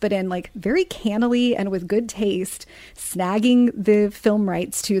books but in like very cannily and with good taste snagging the film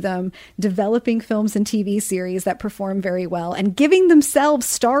rights to them, developing films and TV series that perform very well and giving themselves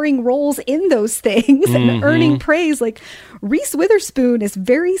starring roles in those things and earning praise. Like Reese Witherspoon is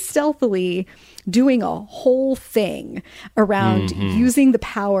very stealthily doing a whole thing around using the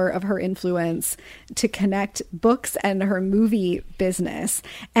power of her influence to connect books and her movie business.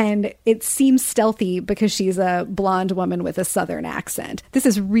 And it seems stealthy because she's a blonde woman with a Southern accent. This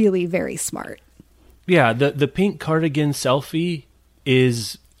is really very smart. Yeah, the pink cardigan selfie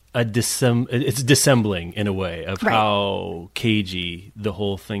is it's dissembling in a way of how cagey the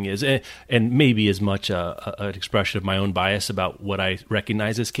whole thing is, and maybe as much an expression of my own bias about what I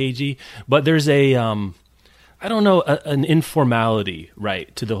recognize as cagey. But there's an informality,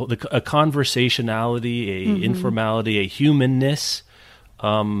 right, to a conversationality, a informality, a humanness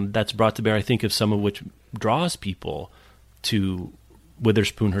that's brought to bear. I think of some of which draws people to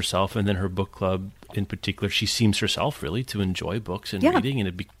Witherspoon herself, and then her book club in particular. She seems herself really to enjoy books and reading, and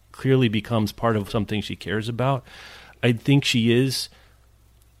it clearly becomes part of something she cares about. I think she is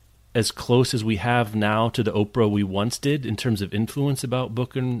as close as we have now to the Oprah we once did in terms of influence about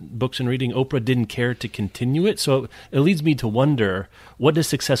books and reading. Oprah didn't care to continue it, so it leads me to wonder, what does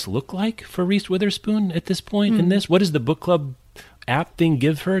success look like for Reese Witherspoon at this point in this? What does the book club app thing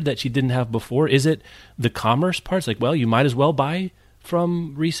give her that she didn't have before? Is it the commerce parts? Like, well, you might as well buy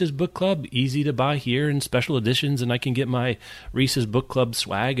from Reese's Book Club, easy to buy here in special editions, and I can get my Reese's Book Club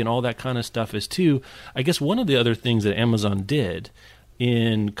swag and all that kind of stuff as too. I guess one of the other things that Amazon did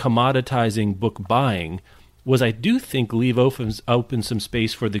in commoditizing book buying was, I do think, leave open some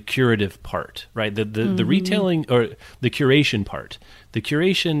space for the curative part, right? The retailing or the curation part, the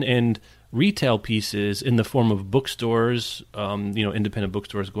curation and retail pieces in the form of bookstores, independent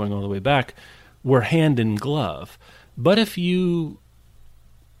bookstores going all the way back, were hand in glove. But if you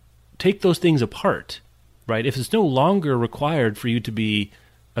take those things apart, right? If it's no longer required for you to be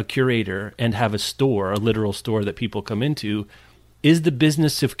a curator and have a store, a literal store that people come into, is the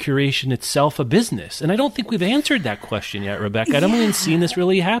business of curation itself a business? And I don't think we've answered that question yet, Rebecca. I haven't even seen this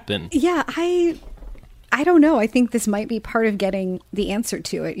really happen. Yeah, I don't know. I think this might be part of getting the answer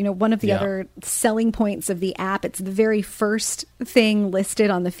to it. One of the other selling points of the app, it's the very first thing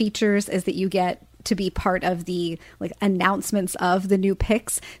listed on the features, is that you get to be part of the like announcements of the new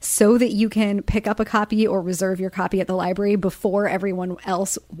picks so that you can pick up a copy or reserve your copy at the library before everyone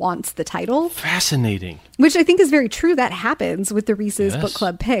else wants the title. Fascinating. Which I think is very true. That happens with the Reese's Yes. Book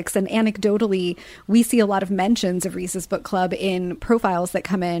Club picks. And anecdotally, we see a lot of mentions of Reese's Book Club in profiles that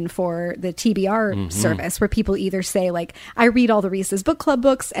come in for the TBR service, where people either say, like, I read all the Reese's Book Club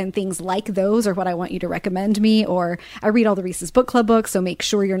books and things like those are what I want you to recommend me, or I read all the Reese's Book Club books, so make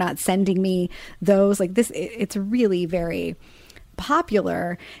sure you're not sending me those. Like this, it's really very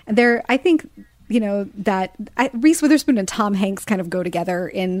popular. And I think, that Reese Witherspoon and Tom Hanks kind of go together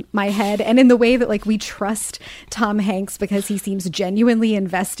in my head, and in the way that like we trust Tom Hanks because he seems genuinely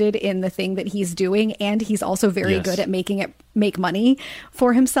invested in the thing that he's doing, and he's also very Yes. good at making it make money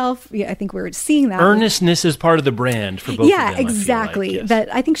for himself. Yeah, I think we're seeing that. Earnestness is part of the brand for both of them. I feel exactly. like. Yes.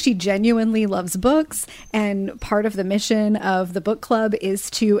 That I think she genuinely loves books, and part of the mission of the book club is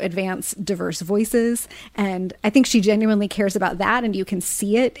to advance diverse voices. And I think she genuinely cares about that, and you can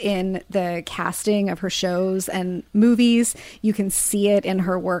see it in the casting of her shows and movies. You can see it in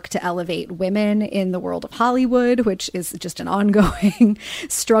her work to elevate women in the world of Hollywood, which is just an ongoing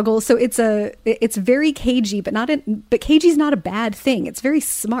struggle. So it's very cagey, but cagey's not a bad thing. It's very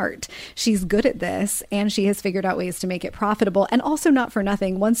smart. She's good at this, and she has figured out ways to make it profitable. And also, not for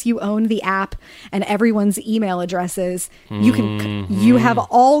nothing, once you own the app and everyone's email addresses, you have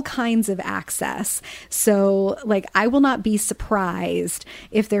all kinds of access. So like, I will not be surprised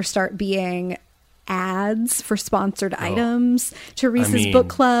if there start being ads for sponsored items to Reese's Book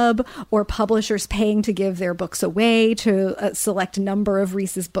Club, or publishers paying to give their books away to a select number of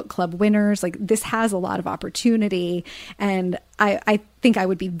Reese's Book Club winners. Like, this has a lot of opportunity, and I think I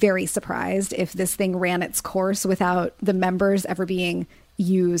would be very surprised if this thing ran its course without the members ever being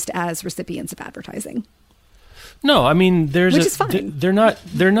used as recipients of advertising. No, I mean, Which is fine. They're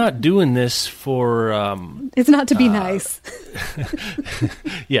not doing this for. It's not to be nice.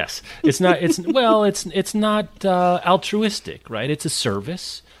 Yes, it's not. It's not altruistic, right? It's a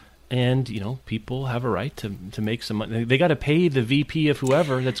service, and people have a right to make some money. They got to pay the VP of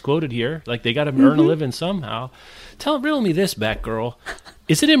whoever that's quoted here. Like, they got to earn a living somehow. Riddle me this, Batgirl.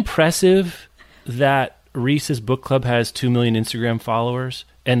 Is it impressive that Reese's Book Club has 2 million Instagram followers,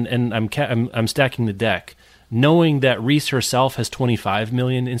 and I'm stacking the deck, knowing that Reese herself has 25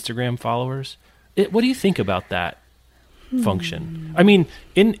 million Instagram followers? What do you think about that function? I mean,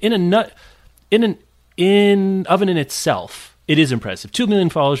 in itself, it is impressive. 2 million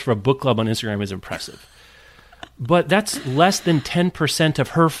followers for a book club on Instagram is impressive. But that's less than 10% of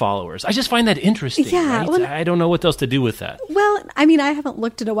her followers. I just find that interesting. Yeah, right? well, I don't know what else to do with that. Well, I mean, I haven't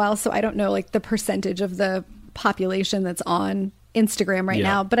looked in a while, so I don't know like the percentage of the population that's on Instagram right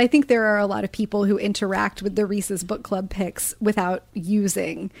now, but I think there are a lot of people who interact with the Reese's Book Club picks without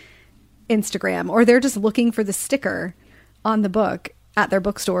using Instagram, or they're just looking for the sticker on the book at their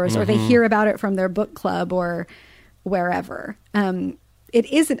bookstores, or they hear about it from their book club or wherever. It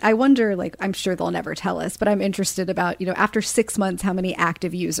isn't, I wonder, like, I'm sure they'll never tell us, but I'm interested about, after 6 months, how many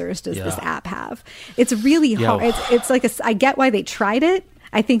active users does this app have? It's really hard. It's like, I get why they tried it.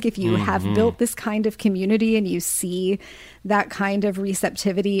 I think if you have built this kind of community and you see that kind of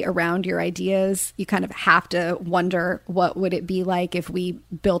receptivity around your ideas, you kind of have to wonder, what would it be like if we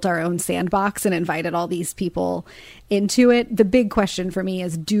built our own sandbox and invited all these people into it? The big question for me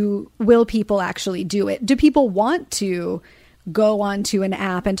is, will people actually do it? Do people want to go onto an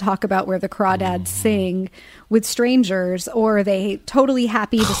app and talk about Where the Crawdads Sing with strangers, or are they totally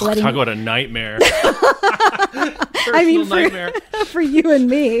happy just letting... Talk about a nightmare. I mean, nightmare. For you and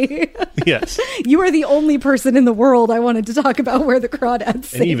me. Yes. You are the only person in the world I wanted to talk about Where the Crawdads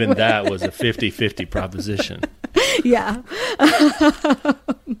Sing. And even with. that was a 50-50 proposition. Yeah.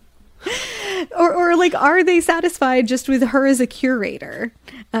 Or like, are they satisfied just with her as a curator?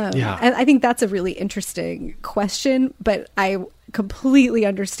 And I think that's a really interesting question, but I completely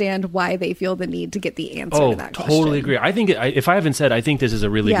understand why they feel the need to get the answer to that question. Totally agree. I think if I haven't said, I think this is a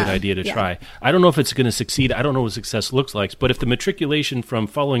really good idea to try. I don't know if it's going to succeed. I don't know what success looks like, but if the matriculation from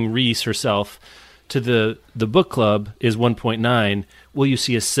following Reese herself to the book club is 1.9, will you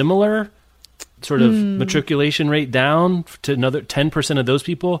see a similar sort of matriculation rate down to another 10% of those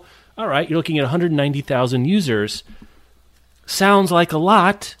people? All right, you're looking at 190,000 users. Sounds like a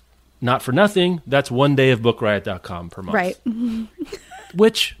lot. Not for nothing. That's 1 day of bookriot.com per month. Right.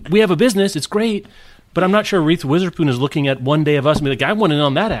 Which, we have a business. It's great. But I'm not sure Reese Witherspoon is looking at 1 day of us and be like, I want in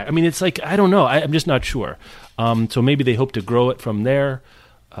on that act. I mean, it's like, I don't know. I'm just not sure. So maybe they hope to grow it from there.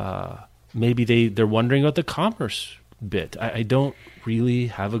 Maybe they're wondering about the commerce bit. I don't really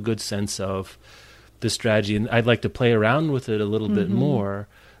have a good sense of the strategy, and I'd like to play around with it a little bit more.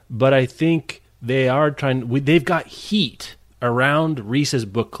 But I think they are they've got heat around Reese's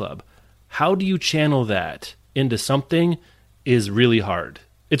Book Club. How do you channel that into something is really hard.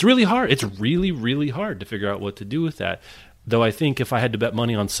 It's really hard. It's really, really hard to figure out what to do with that. Though I think if I had to bet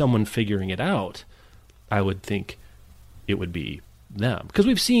money on someone figuring it out, I would think it would be them. Because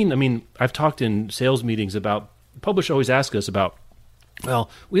we've seen, I mean, I've talked in sales meetings about, publishers always ask us about, well,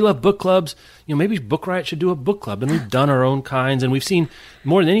 we love book clubs. You know, maybe Book Riot should do a book club. And we've done our own kinds. And we've seen,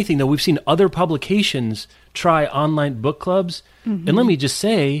 more than anything, though, we've seen other publications try online book clubs. Mm-hmm. And let me just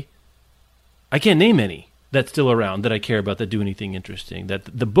say, I can't name any that's still around that I care about that do anything interesting. That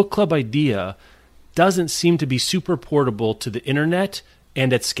the book club idea doesn't seem to be super portable to the internet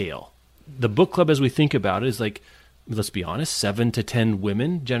and at scale. The book club, as we think about it, is like, let's be honest, 7 to 10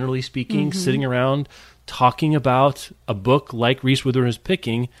 women, generally speaking, mm-hmm. sitting around talking about a book like Reese Witherspoon is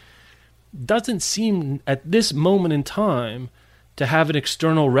picking. Doesn't seem at this moment in time to have an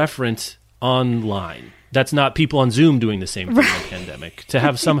external reference online. That's not people on Zoom doing the same thing in the pandemic. To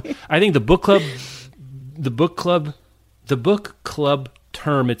have some, I think the book club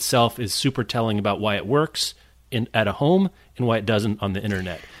term itself is super telling about why it works at a home and why it doesn't on the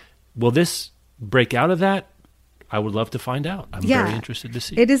internet. Will this break out of that? I would love to find out. I'm very interested to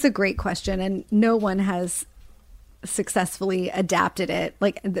see. It is a great question, and no one has successfully adapted it,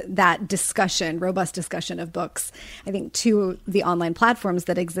 like that discussion, robust discussion of books, I think, to the online platforms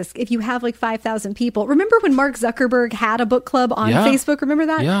that exist. If you have like 5,000 people, remember when Mark Zuckerberg had a book club on Facebook? Remember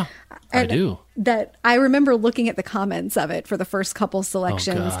that? Yeah, I do. That I remember looking at the comments of it for the first couple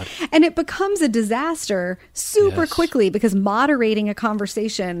selections, and it becomes a disaster super quickly because moderating a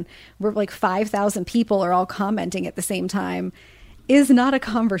conversation where like 5,000 people are all commenting at the same time is not a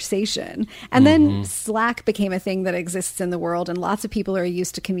conversation. And then Slack became a thing that exists in the world, and lots of people are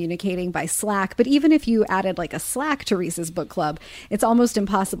used to communicating by Slack. But even if you added like a Slack to Reese's Book Club, it's almost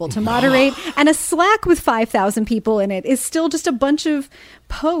impossible to moderate. And a Slack with 5,000 people in it is still just a bunch of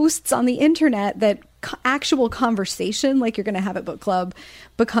posts on the internet that actual conversation like you're going to have at book club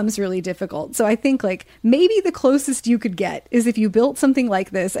becomes really difficult. So I think like maybe the closest you could get is if you built something like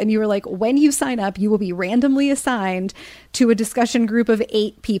this and you were like, when you sign up, you will be randomly assigned to a discussion group of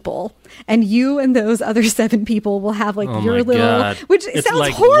 8 people, and you and those other 7 people will have like your little, which sounds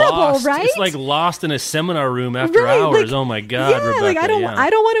like horrible, Lost. Right? It's like Lost in a seminar room after hours. Like, oh my God. Yeah, Rebecca, like I don't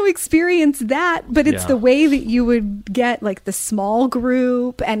want to experience that, but it's the way that you would get like the small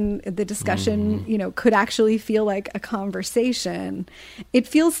group and the discussion, you know, could actually feel like a conversation. It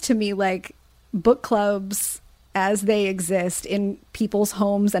feels to me like book clubs as they exist in people's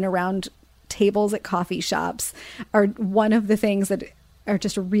homes and around tables at coffee shops are one of the things that are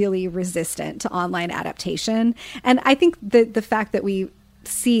just really resistant to online adaptation. And I think that the fact that we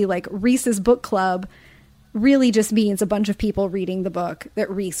see like Reese's Book Club really just means a bunch of people reading the book that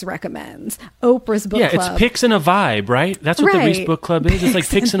Reese recommends. Oprah's Book Club. Yeah, it's picks and a vibe, right? That's what the Reese Book Club is. It's like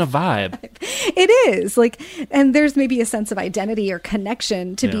picks and a vibe. It is. Like, and there's maybe a sense of identity or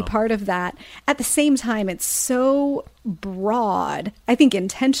connection to be part of that. At the same time, it's so broad, I think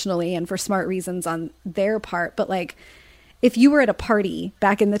intentionally and for smart reasons on their part, but like, if you were at a party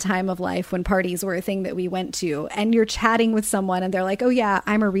back in the time of life when parties were a thing that we went to, and you're chatting with someone and they're like, oh yeah,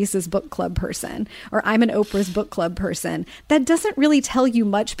 I'm a Reese's Book Club person, or I'm an Oprah's Book Club person, that doesn't really tell you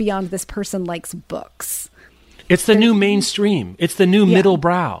much beyond this person likes books. It's the new mainstream. It's the new middle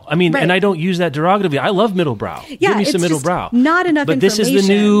brow. I mean, and I don't use that derogatively. I love middle brow. Give me some middle brow. Not enough information. But this is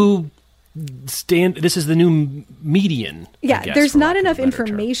the new this is the new median. Yeah, guess, there's not enough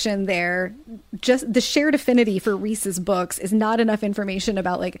information there. Just the shared affinity for Reese's books is not enough information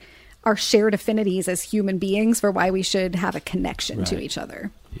about like our shared affinities as human beings for why we should have a connection to each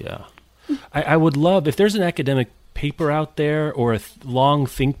other. Yeah. I would love if there's an academic paper out there or a long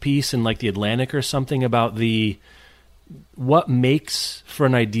think piece in like the Atlantic or something about what makes for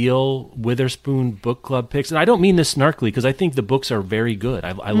an ideal Witherspoon Book Club picks. And I don't mean this snarkily because I think the books are very good.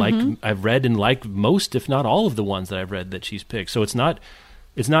 I've read and liked most, if not all of the ones that I've read that she's picked. So it's not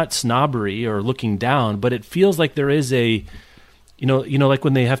snobbery or looking down, but it feels like there is a, you know, like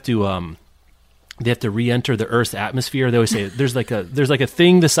when they have to re-enter the Earth's atmosphere. They always say there's like a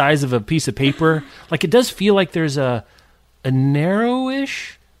thing the size of a piece of paper. Like it does feel like there's a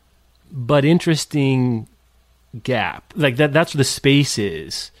narrowish but interesting gap, like that's where the space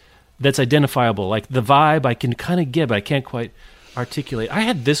is that's identifiable. Like the vibe I can kind of get, but I can't quite articulate. I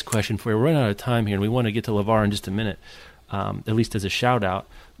had this question for you. We're running out of time here, and we want to get to LeVar in just a minute, at least as a shout out.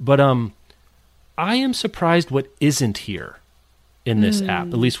 But I am surprised what isn't here in this app,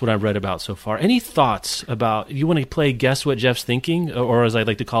 at least what I've read about so far. Any thoughts about, you want to play Guess What Jeff's Thinking, or as I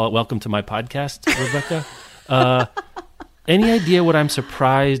like to call it, Welcome to My Podcast, Rebecca? Any idea what I'm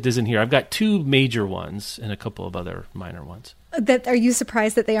surprised isn't here? I've got 2 major ones and a couple of other minor ones. Are you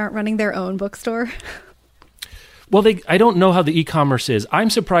surprised that they aren't running their own bookstore? Well, I don't know how the e-commerce is. I'm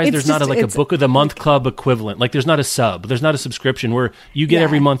surprised there's not a book of the month club equivalent. Like there's not a sub. There's not a subscription where you get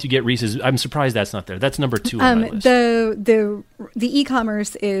every month you get Reese's. I'm surprised that's not there. That's number 2 on my list. The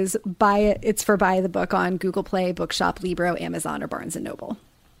e-commerce is it's for buy the book on Google Play, Bookshop, Libro, Amazon, or Barnes & Noble.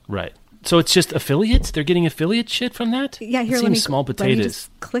 Right. So it's just affiliates? They're getting affiliate shit from that? Yeah, here, it seems small potatoes. Let me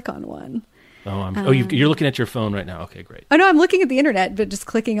just click on one. You're looking at your phone right now. Okay, great. Oh, no, I'm looking at the internet, but just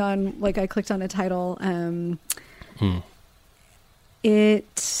clicking on, like I clicked on a title. Man,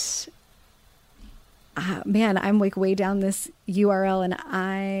 I'm like way down this URL and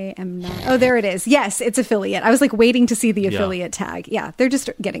I am not. Oh, there it is. Yes, it's affiliate. I was like waiting to see the affiliate tag. Yeah, they're just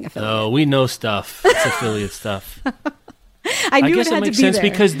getting affiliate. Oh, we know stuff. It's affiliate stuff. I knew guess it had makes to be sense there.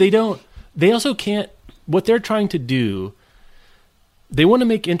 because they also can't, what they're trying to do, they want to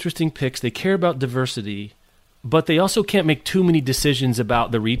make interesting picks. They care about diversity, but they also can't make too many decisions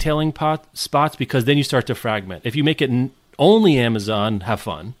about the retailing spots because then you start to fragment. If you make it only Amazon, have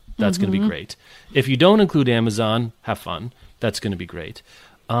fun. That's going to be great. If you don't include Amazon, have fun. That's going to be great.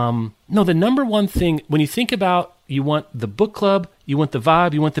 No, the number one thing, when you think about, you want the book club, you want the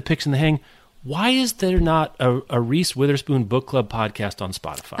vibe, you want the picks and the hang, why is there not a Reese Witherspoon book club podcast on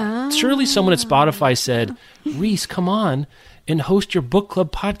Spotify? Surely someone at Spotify said, Reese, come on and host your book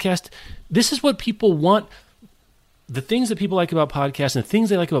club podcast. This is what people want. The things that people like about podcasts and the things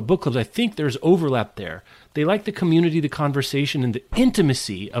they like about book clubs, I think there's overlap there. They like the community, the conversation, and the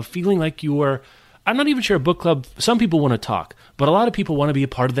intimacy of feeling like you are, I'm not even sure a book club, some people want to talk, but a lot of people want to be a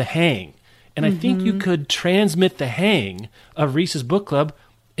part of the hang. And I think you could transmit the hang of Reese's book club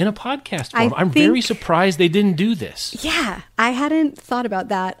in a podcast form. I'm very surprised they didn't do this. Yeah, I hadn't thought about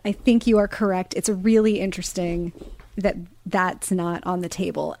that. I think you are correct. It's really interesting that that's not on the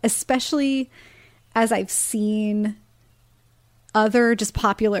table, especially as I've seen other just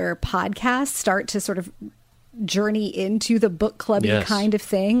popular podcasts start to sort of journey into the book clubby kind of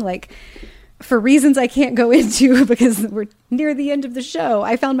thing. Like, for reasons I can't go into because we're near the end of the show,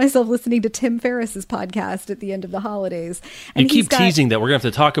 I found myself listening to Tim Ferriss's podcast at the end of the holidays. And you keep teasing that. We're going to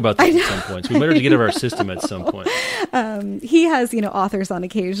have to talk about this at some point. So we better get out of our system at some point. He has, authors on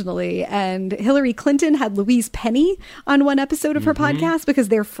occasionally. And Hillary Clinton had Louise Penny on one episode of her podcast because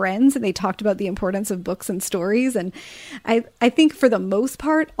they're friends and they talked about the importance of books and stories. And I think for the most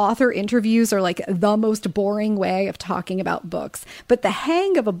part, author interviews are like the most boring way of talking about books. But the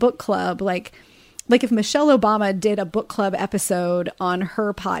hang of a book club, like if Michelle Obama did a book club episode on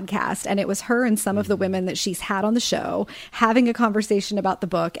her podcast and it was her and some of the women that she's had on the show having a conversation about the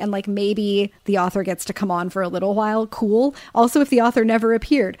book, and like maybe the author gets to come on for a little while, cool. Also, if the author never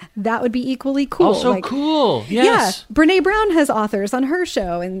appeared, that would be equally cool. Also cool. Yes. Yeah. Brene Brown has authors on her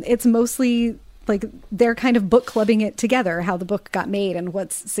show and it's mostly like they're kind of book clubbing it together, how the book got made and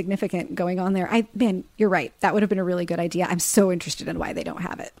what's significant going on there. Man, you're right. That would have been a really good idea. I'm so interested in why they don't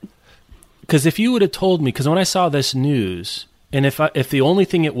have it. Because if you would have told me, because when I saw this news, and if the only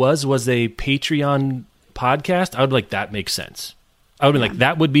thing it was a Patreon podcast, I would be like, that makes sense. I would be like,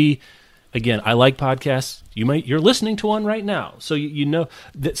 that would be, again, I like podcasts. You're listening to one right now. So you know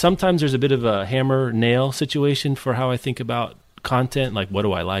that sometimes there's a bit of a hammer nail situation for how I think about content, like what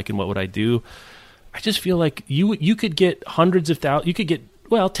do I like and what would I do? I just feel like you could get tens of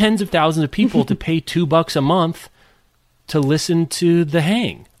thousands of people to pay $2 a month to listen to The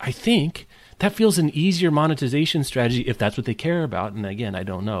Hang. I think that feels an easier monetization strategy if that's what they care about. And again, I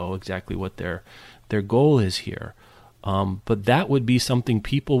don't know exactly what their goal is here. But that would be something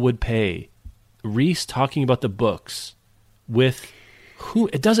people would pay. Reese talking about the books with who?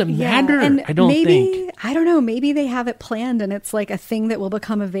 It doesn't matter. And I don't think. I don't know. Maybe they have it planned and it's like a thing that will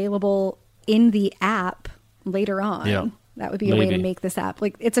become available in the app later on. Yeah. That would be a way to make this app.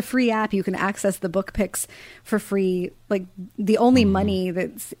 Like, it's a free app. You can access the book picks for free. Like, the only money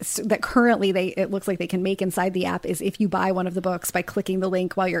that currently it looks like they can make inside the app is if you buy one of the books by clicking the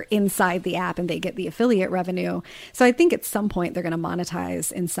link while you're inside the app and they get the affiliate revenue. So I think at some point they're going to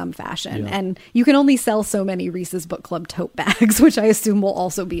monetize in some fashion. Yeah. And you can only sell so many Reese's Book Club tote bags, which I assume will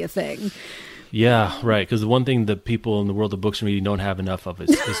also be a thing. Yeah, right. Because the one thing that people in the world of books and reading don't have enough of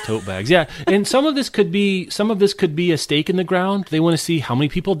is tote bags. Yeah, and some of this could be a stake in the ground. They want to see how many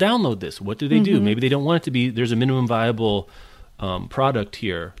people download this. What do they do? Maybe they don't want it to be. There's a minimum viable product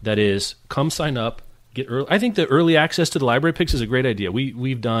here that is come sign up, get early. I think the early access to the library picks is a great idea.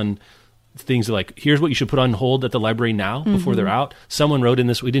 We've done things like here's what you should put on hold at the library now before they're out. Someone wrote in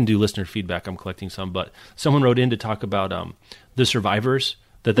this. We didn't do listener feedback. I'm collecting some, but someone wrote in to talk about the survivors.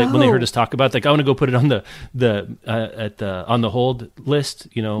 that when they heard us talk about it, like, I want to go put it on on the hold list,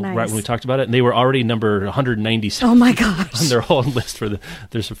 Nice. right when we talked about it. And they were already number 197 Oh my gosh. on their hold list for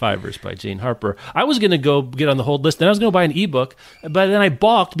their Survivors by Jane Harper. I was going to go get on the hold list, and I was going to buy an ebook, but then I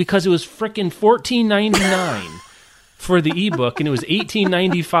balked because it was freaking $14.99 for the ebook, and it was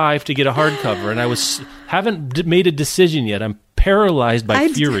 $18.95 to get a hardcover. And I haven't made a decision yet. I'm paralyzed by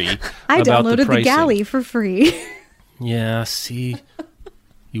fury I about downloaded the pricing. the Galley for free. Yeah, see,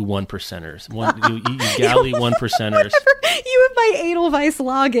 you one percenters, you Galley one percenters. You have my Edelweiss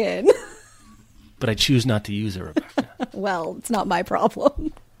login. But I choose not to use it, Rebecca. Well, it's not my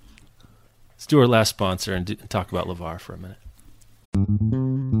problem. Let's do our last sponsor and talk about LeVar for a minute.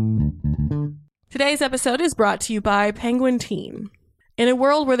 Today's episode is brought to you by Penguin Teen. In a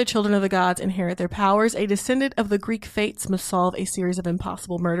world where the children of the gods inherit their powers, a descendant of the Greek fates must solve a series of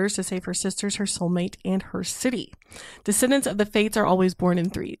impossible murders to save her sisters, her soulmate, and her city. Descendants of the fates are always born in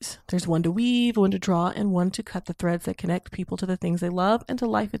threes. There's one to weave, one to draw, and one to cut the threads that connect people to the things they love and to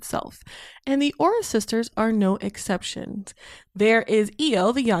life itself. And the Aura sisters are no exceptions. There is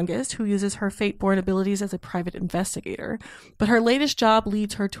Io, the youngest, who uses her fate-born abilities as a private investigator, but her latest job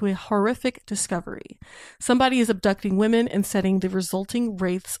leads her to a horrific discovery. Somebody is abducting women and setting the resulting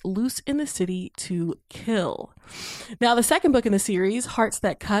wraiths loose in the city to kill. Now, the second book in the series, Hearts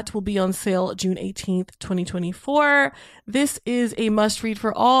That Cut, will be on sale June 18th, 2024. This is a must-read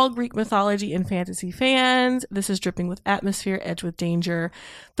for all Greek mythology and fantasy fans. This is dripping with atmosphere, edged with danger.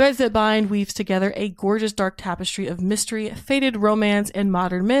 Threads That Bind weaves together a gorgeous dark tapestry of mystery, fated romance, and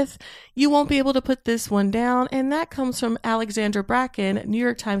modern myth. You won't be able to put this one down, and that comes from Alexandra Bracken, New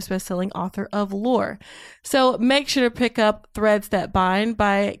York Times bestselling author of Lore. So make sure to pick up Threads That Bind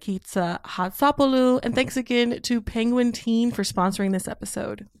by Kitsa Hatsopoulou, and thanks again to Penguin Teen for sponsoring this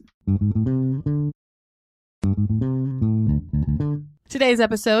episode. Today's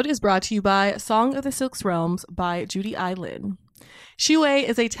episode is brought to you by Song of the Six Realms by Judy I. Lin. Shuei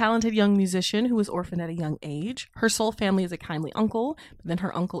is a talented young musician who was orphaned at a young age. Her soul family is a kindly uncle, but then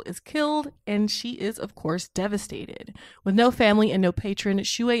her uncle is killed, and she is, of course, devastated. With no family and no patron,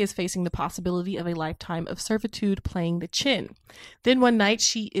 Shuei is facing the possibility of a lifetime of servitude playing the Qin. Then one night,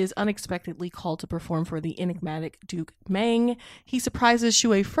 she is unexpectedly called to perform for the enigmatic Duke Meng. He surprises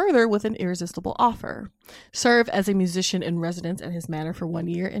Shuei further with an irresistible offer. Serve as a musician in residence at his manor for 1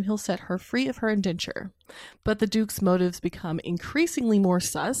 year, and he'll set her free of her indenture. But the Duke's motives become increasingly more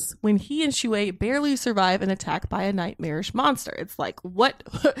sus when he and Shuei barely survive an attack by a nightmarish monster. It's like,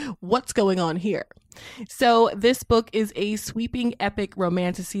 what's going on here? So this book is a sweeping epic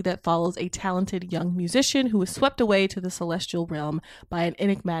romantasy that follows a talented young musician who is swept away to the celestial realm by an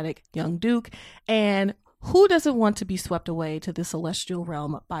enigmatic young duke. And who doesn't want to be swept away to the celestial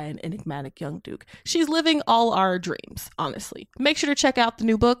realm by an enigmatic young duke? She's living all our dreams, honestly. Make sure to check out the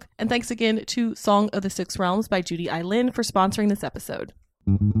new book. And thanks again to Song of the Six Realms by Judy I. Lin for sponsoring this episode.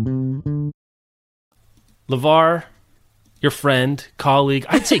 LeVar, your friend, colleague,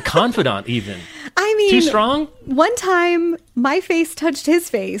 I'd say confidant even. I mean, too strong? One time my face touched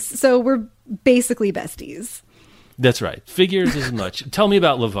his face, so we're basically besties. That's right. Figures as much. Tell me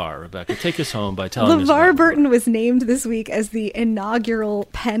about LeVar, Rebecca. Take us home by telling us about LeVar Burton was named this week as the inaugural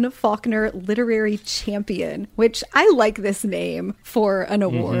Penn Faulkner Literary Champion, which I like this name for an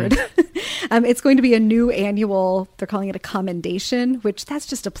award. It's going to be a new annual, they're calling it a commendation, which that's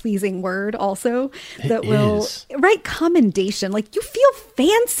just a pleasing word also. That right, commendation. Like, you feel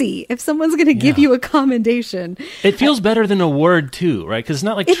fancy if someone's going to give you a commendation. It feels better than award too, right? Because it's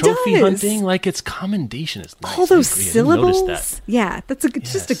not like it trophy does. hunting. Like, it's commendation. It's nice. All those I syllables. noticed that. Yeah, that's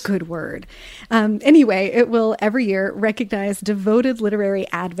just a good word. Anyway, it will every year recognize devoted literary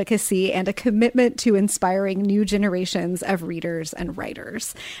advocacy and a commitment to inspiring new generations of readers and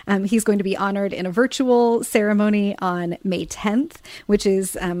writers. He's going to be honored in a virtual ceremony on May 10th, which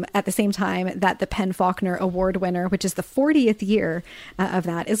is at the same time that the Penn Faulkner Award winner, which is the 40th year of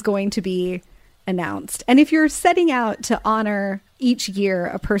that, is going to be announced. And if you're setting out to honor each year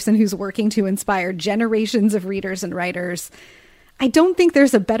a person who's working to inspire generations of readers and writers, I don't think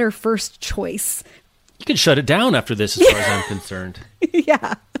there's a better first choice. You can shut it down after this, as far as I'm concerned.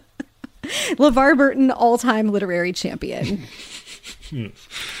 Yeah. LeVar Burton, all-time literary champion.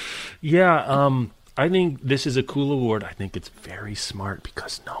 Yeah, I think this is a cool award. I think it's very smart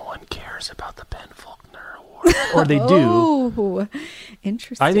because no one cares about the Penn Faulkner Award. Or they do. Oh,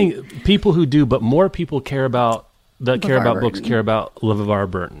 interesting. I think people who do, but more people care about books, care about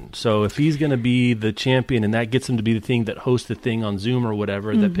LeVar Burton. So if he's going to be the champion and that gets him to be the thing that hosts the thing on Zoom or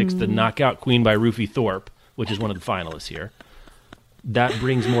whatever, that picks the Knockout Queen by Rufy Thorpe, which is one of the finalists here, that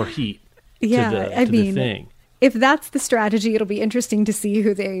brings more heat to the thing. if that's the strategy, it'll be interesting to see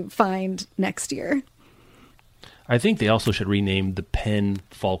who they find next year. I think they also should rename the Penn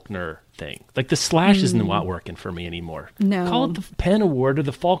Faulkner thing. Like the slash isn't not working for me anymore. No. Call it the Penn Award or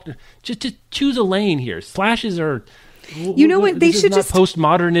the Faulkner. Just choose a lane here. Slashes are... You know what? They this should is not just...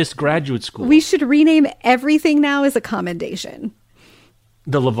 postmodernist graduate school. We should rename everything now as a commendation.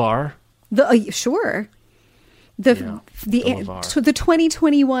 The LeVar? Sure. The LeVar. the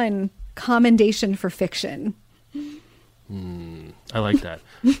 2021 commendation for fiction. I like that.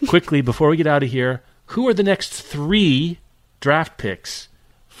 Quickly, before we get out of here, who are the next 3 draft picks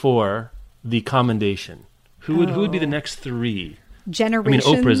for the commendation? Who would be the next 3? Generations.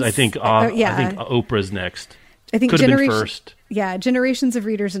 I mean, Oprah's. I think yeah. I think Oprah's next. I think could have been first. Yeah, generations of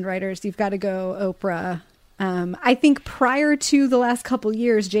readers and writers. You've got to go Oprah. I think prior to the last couple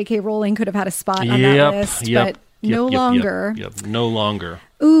years, J.K. Rowling could have had a spot on that list, but no longer. No longer.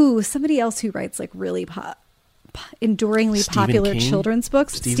 Ooh, somebody else who writes like really enduringly Stephen popular King? children's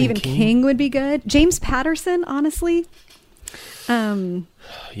books. Stephen King would be good. James Patterson, honestly, for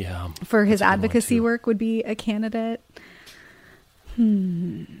his advocacy work, would be a candidate.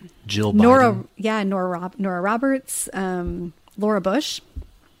 Jill Biden. Nora Roberts, Laura Bush.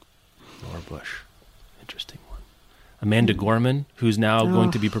 Interesting one. Amanda Gorman, who's now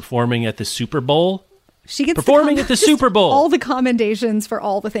going to be performing at the Super Bowl. She gets performing at the Super Bowl. All the commendations for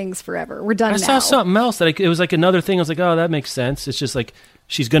all the things forever. We're done now. I saw something else that it was like another thing. I was like, oh, that makes sense. It's just like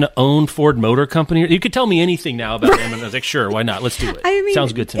she's going to own Ford Motor Company. You could tell me anything now about them. And I was like, sure, why not? Let's do it. I mean,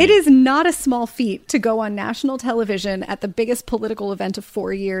 sounds good to me. It is not a small feat to go on national television at the biggest political event of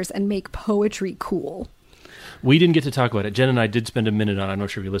 4 years and make poetry cool. We didn't get to talk about it. Jen and I did spend a minute on it. I'm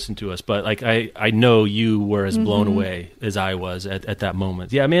not sure if you listened to us, but like I know you were as blown away as I was at that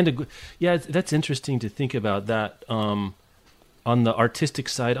moment. Yeah, Amanda. Yeah, that's interesting to think about that on the artistic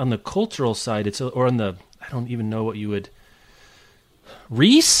side, on the cultural side. Or on the, I don't even know what you would.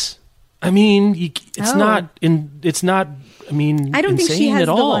 Reese. I mean, it's not. I mean, I don't think she has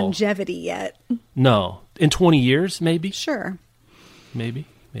the all. longevity yet. No, in 20 years, maybe. Sure. Maybe.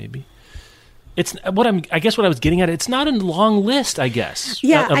 It's I guess what I was getting at. It's not a long list, I guess.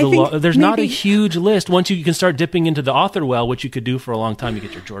 Yeah, there's not a huge list. Once you can start dipping into the author well, which you could do for a long time, you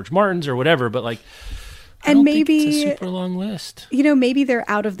get your George Martins or whatever. But like, I don't think it's a super long list. You know, maybe they're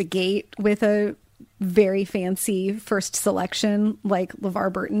out of the gate with a very fancy first selection like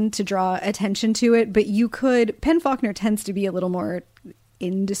LeVar Burton to draw attention to it. But Penn Faulkner tends to be a little more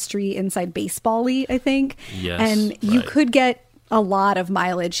industry inside baseball-y, I think. Yes, and you could get a lot of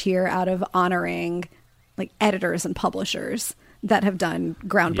mileage here out of honoring like editors and publishers that have done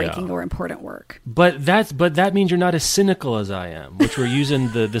groundbreaking or important work. But that means you're not as cynical as I am, which we're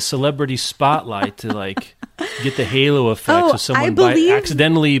using the celebrity spotlight to like get the halo effect, so someone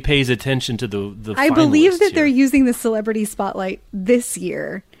accidentally pays attention to the. I believe that they're using the celebrity spotlight this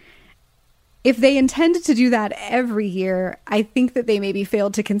year. If they intended to do that every year, I think that they maybe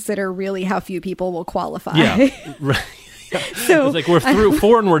failed to consider really how few people will qualify. Yeah, right. So it's like we're through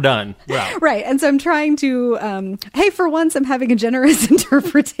 4 and we're done. Wow. Right. And so I'm trying to, hey, for once I'm having a generous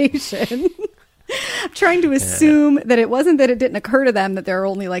interpretation. I'm trying to assume that it wasn't that it didn't occur to them that there are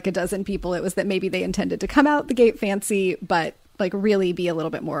only like a dozen people. It was that maybe they intended to come out the gate fancy, but like really be a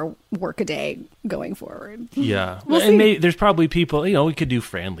little bit more work-a-day going forward. Yeah. And maybe there's probably people, we could do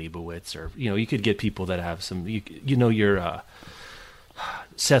Fran Lebowitz or, you could get people that have some, your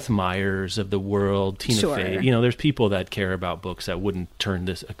Seth Meyers of the world, Tina Fey. There's people that care about books that wouldn't turn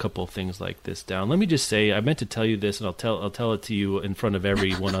a couple of things like this down. Let me just say, I meant to tell you this, and I'll tell it to you in front of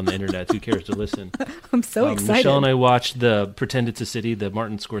everyone on the internet who cares to listen. I'm so excited. Michelle and I watched the Pretend It's a City, the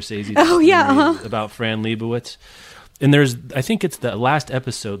Martin Scorsese about Fran Lebowitz. And I think it's the last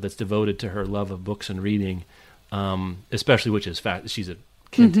episode that's devoted to her love of books and reading, especially which is she's a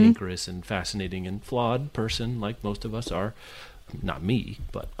cantankerous and fascinating and flawed person, like most of us are. Not me,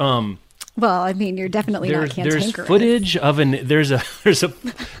 but well, I mean, you're definitely not cantankerous. There's footage of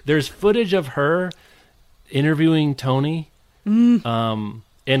there's footage of her interviewing Tony,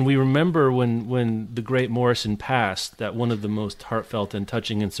 and we remember when the great Morrison passed, that one of the most heartfelt and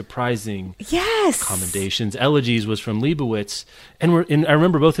touching and surprising commendations, elegies, was from Lebowitz, and I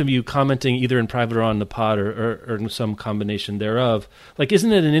remember both of you commenting either in private or on the pod or some combination thereof. Like,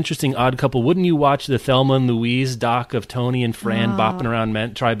 isn't it an interesting odd couple? Wouldn't you watch the Thelma and Louise doc of Tony and Fran bopping around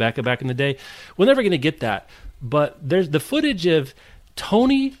Tribeca back in the day? We're never going to get that, but there's the footage of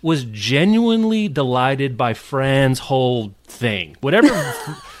Tony was genuinely delighted by Fran's whole thing. Whatever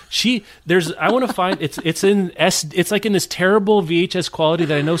I want to find it's like in this terrible VHS quality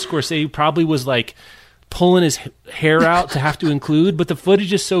that I know Scorsese probably was like pulling his hair out to have to include, but the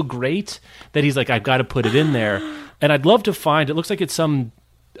footage is so great that he's like, I've got to put it in there. And I'd love to find, it looks like it's some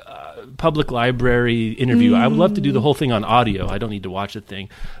public library interview. I would love to do the whole thing on audio. I don't need to watch the thing.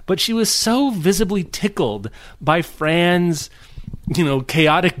 But she was so visibly tickled by Fran's,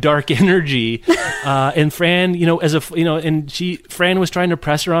 chaotic dark energy. And Fran, Fran was trying to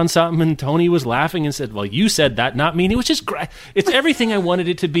press her on something, and Tony was laughing and said, well, you said that, not me. And it was just great. It's everything I wanted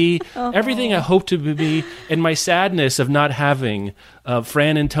it to be, everything I hoped it would be. And my sadness of not having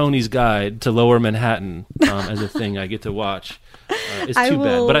Fran and Tony's Guide to Lower Manhattan as a thing I get to watch. It's too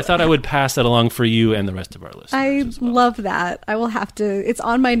bad. But I thought I would pass that along for you and the rest of our listeners. I love that. I will have to, it's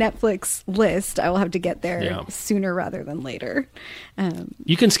on my Netflix list. I will have to get there sooner rather than later.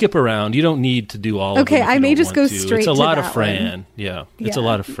 You can skip around. You don't need to do all of them. Okay, I may just go straight to It's a lot of that Fran. one. Yeah, it's a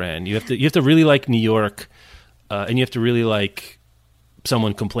lot of Fran. You have to really like New York, and you have to really like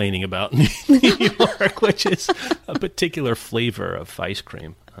someone complaining about New York, which is a particular flavor of ice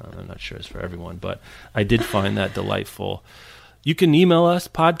cream. I'm not sure it's for everyone, but I did find that delightful. You can email us,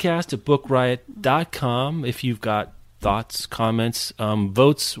 podcast@bookriot.com, if you've got thoughts, comments.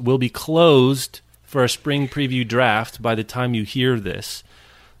 Votes will be closed for a spring preview draft by the time you hear this.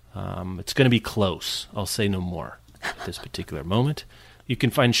 It's going to be close. I'll say no more at this particular moment. You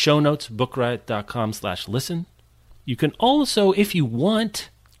can find show notes, bookriot.com/listen. You can also, if you want,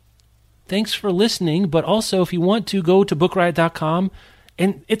 thanks for listening, but also if you want to, go to bookriot.com.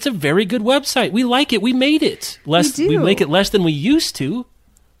 And it's a very good website. We like it. We made it. We make it less than we used to.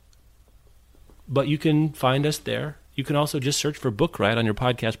 But you can find us there. You can also just search for Book Riot on your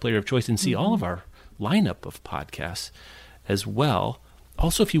podcast player of choice and see all of our lineup of podcasts as well.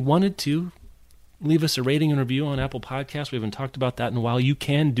 Also, if you wanted to, leave us a rating and review on Apple Podcasts. We haven't talked about that in a while. You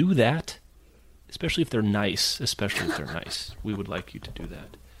can do that, especially if they're nice. We would like you to do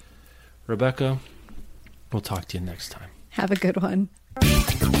that. Rebecca, we'll talk to you next time. Have a good one.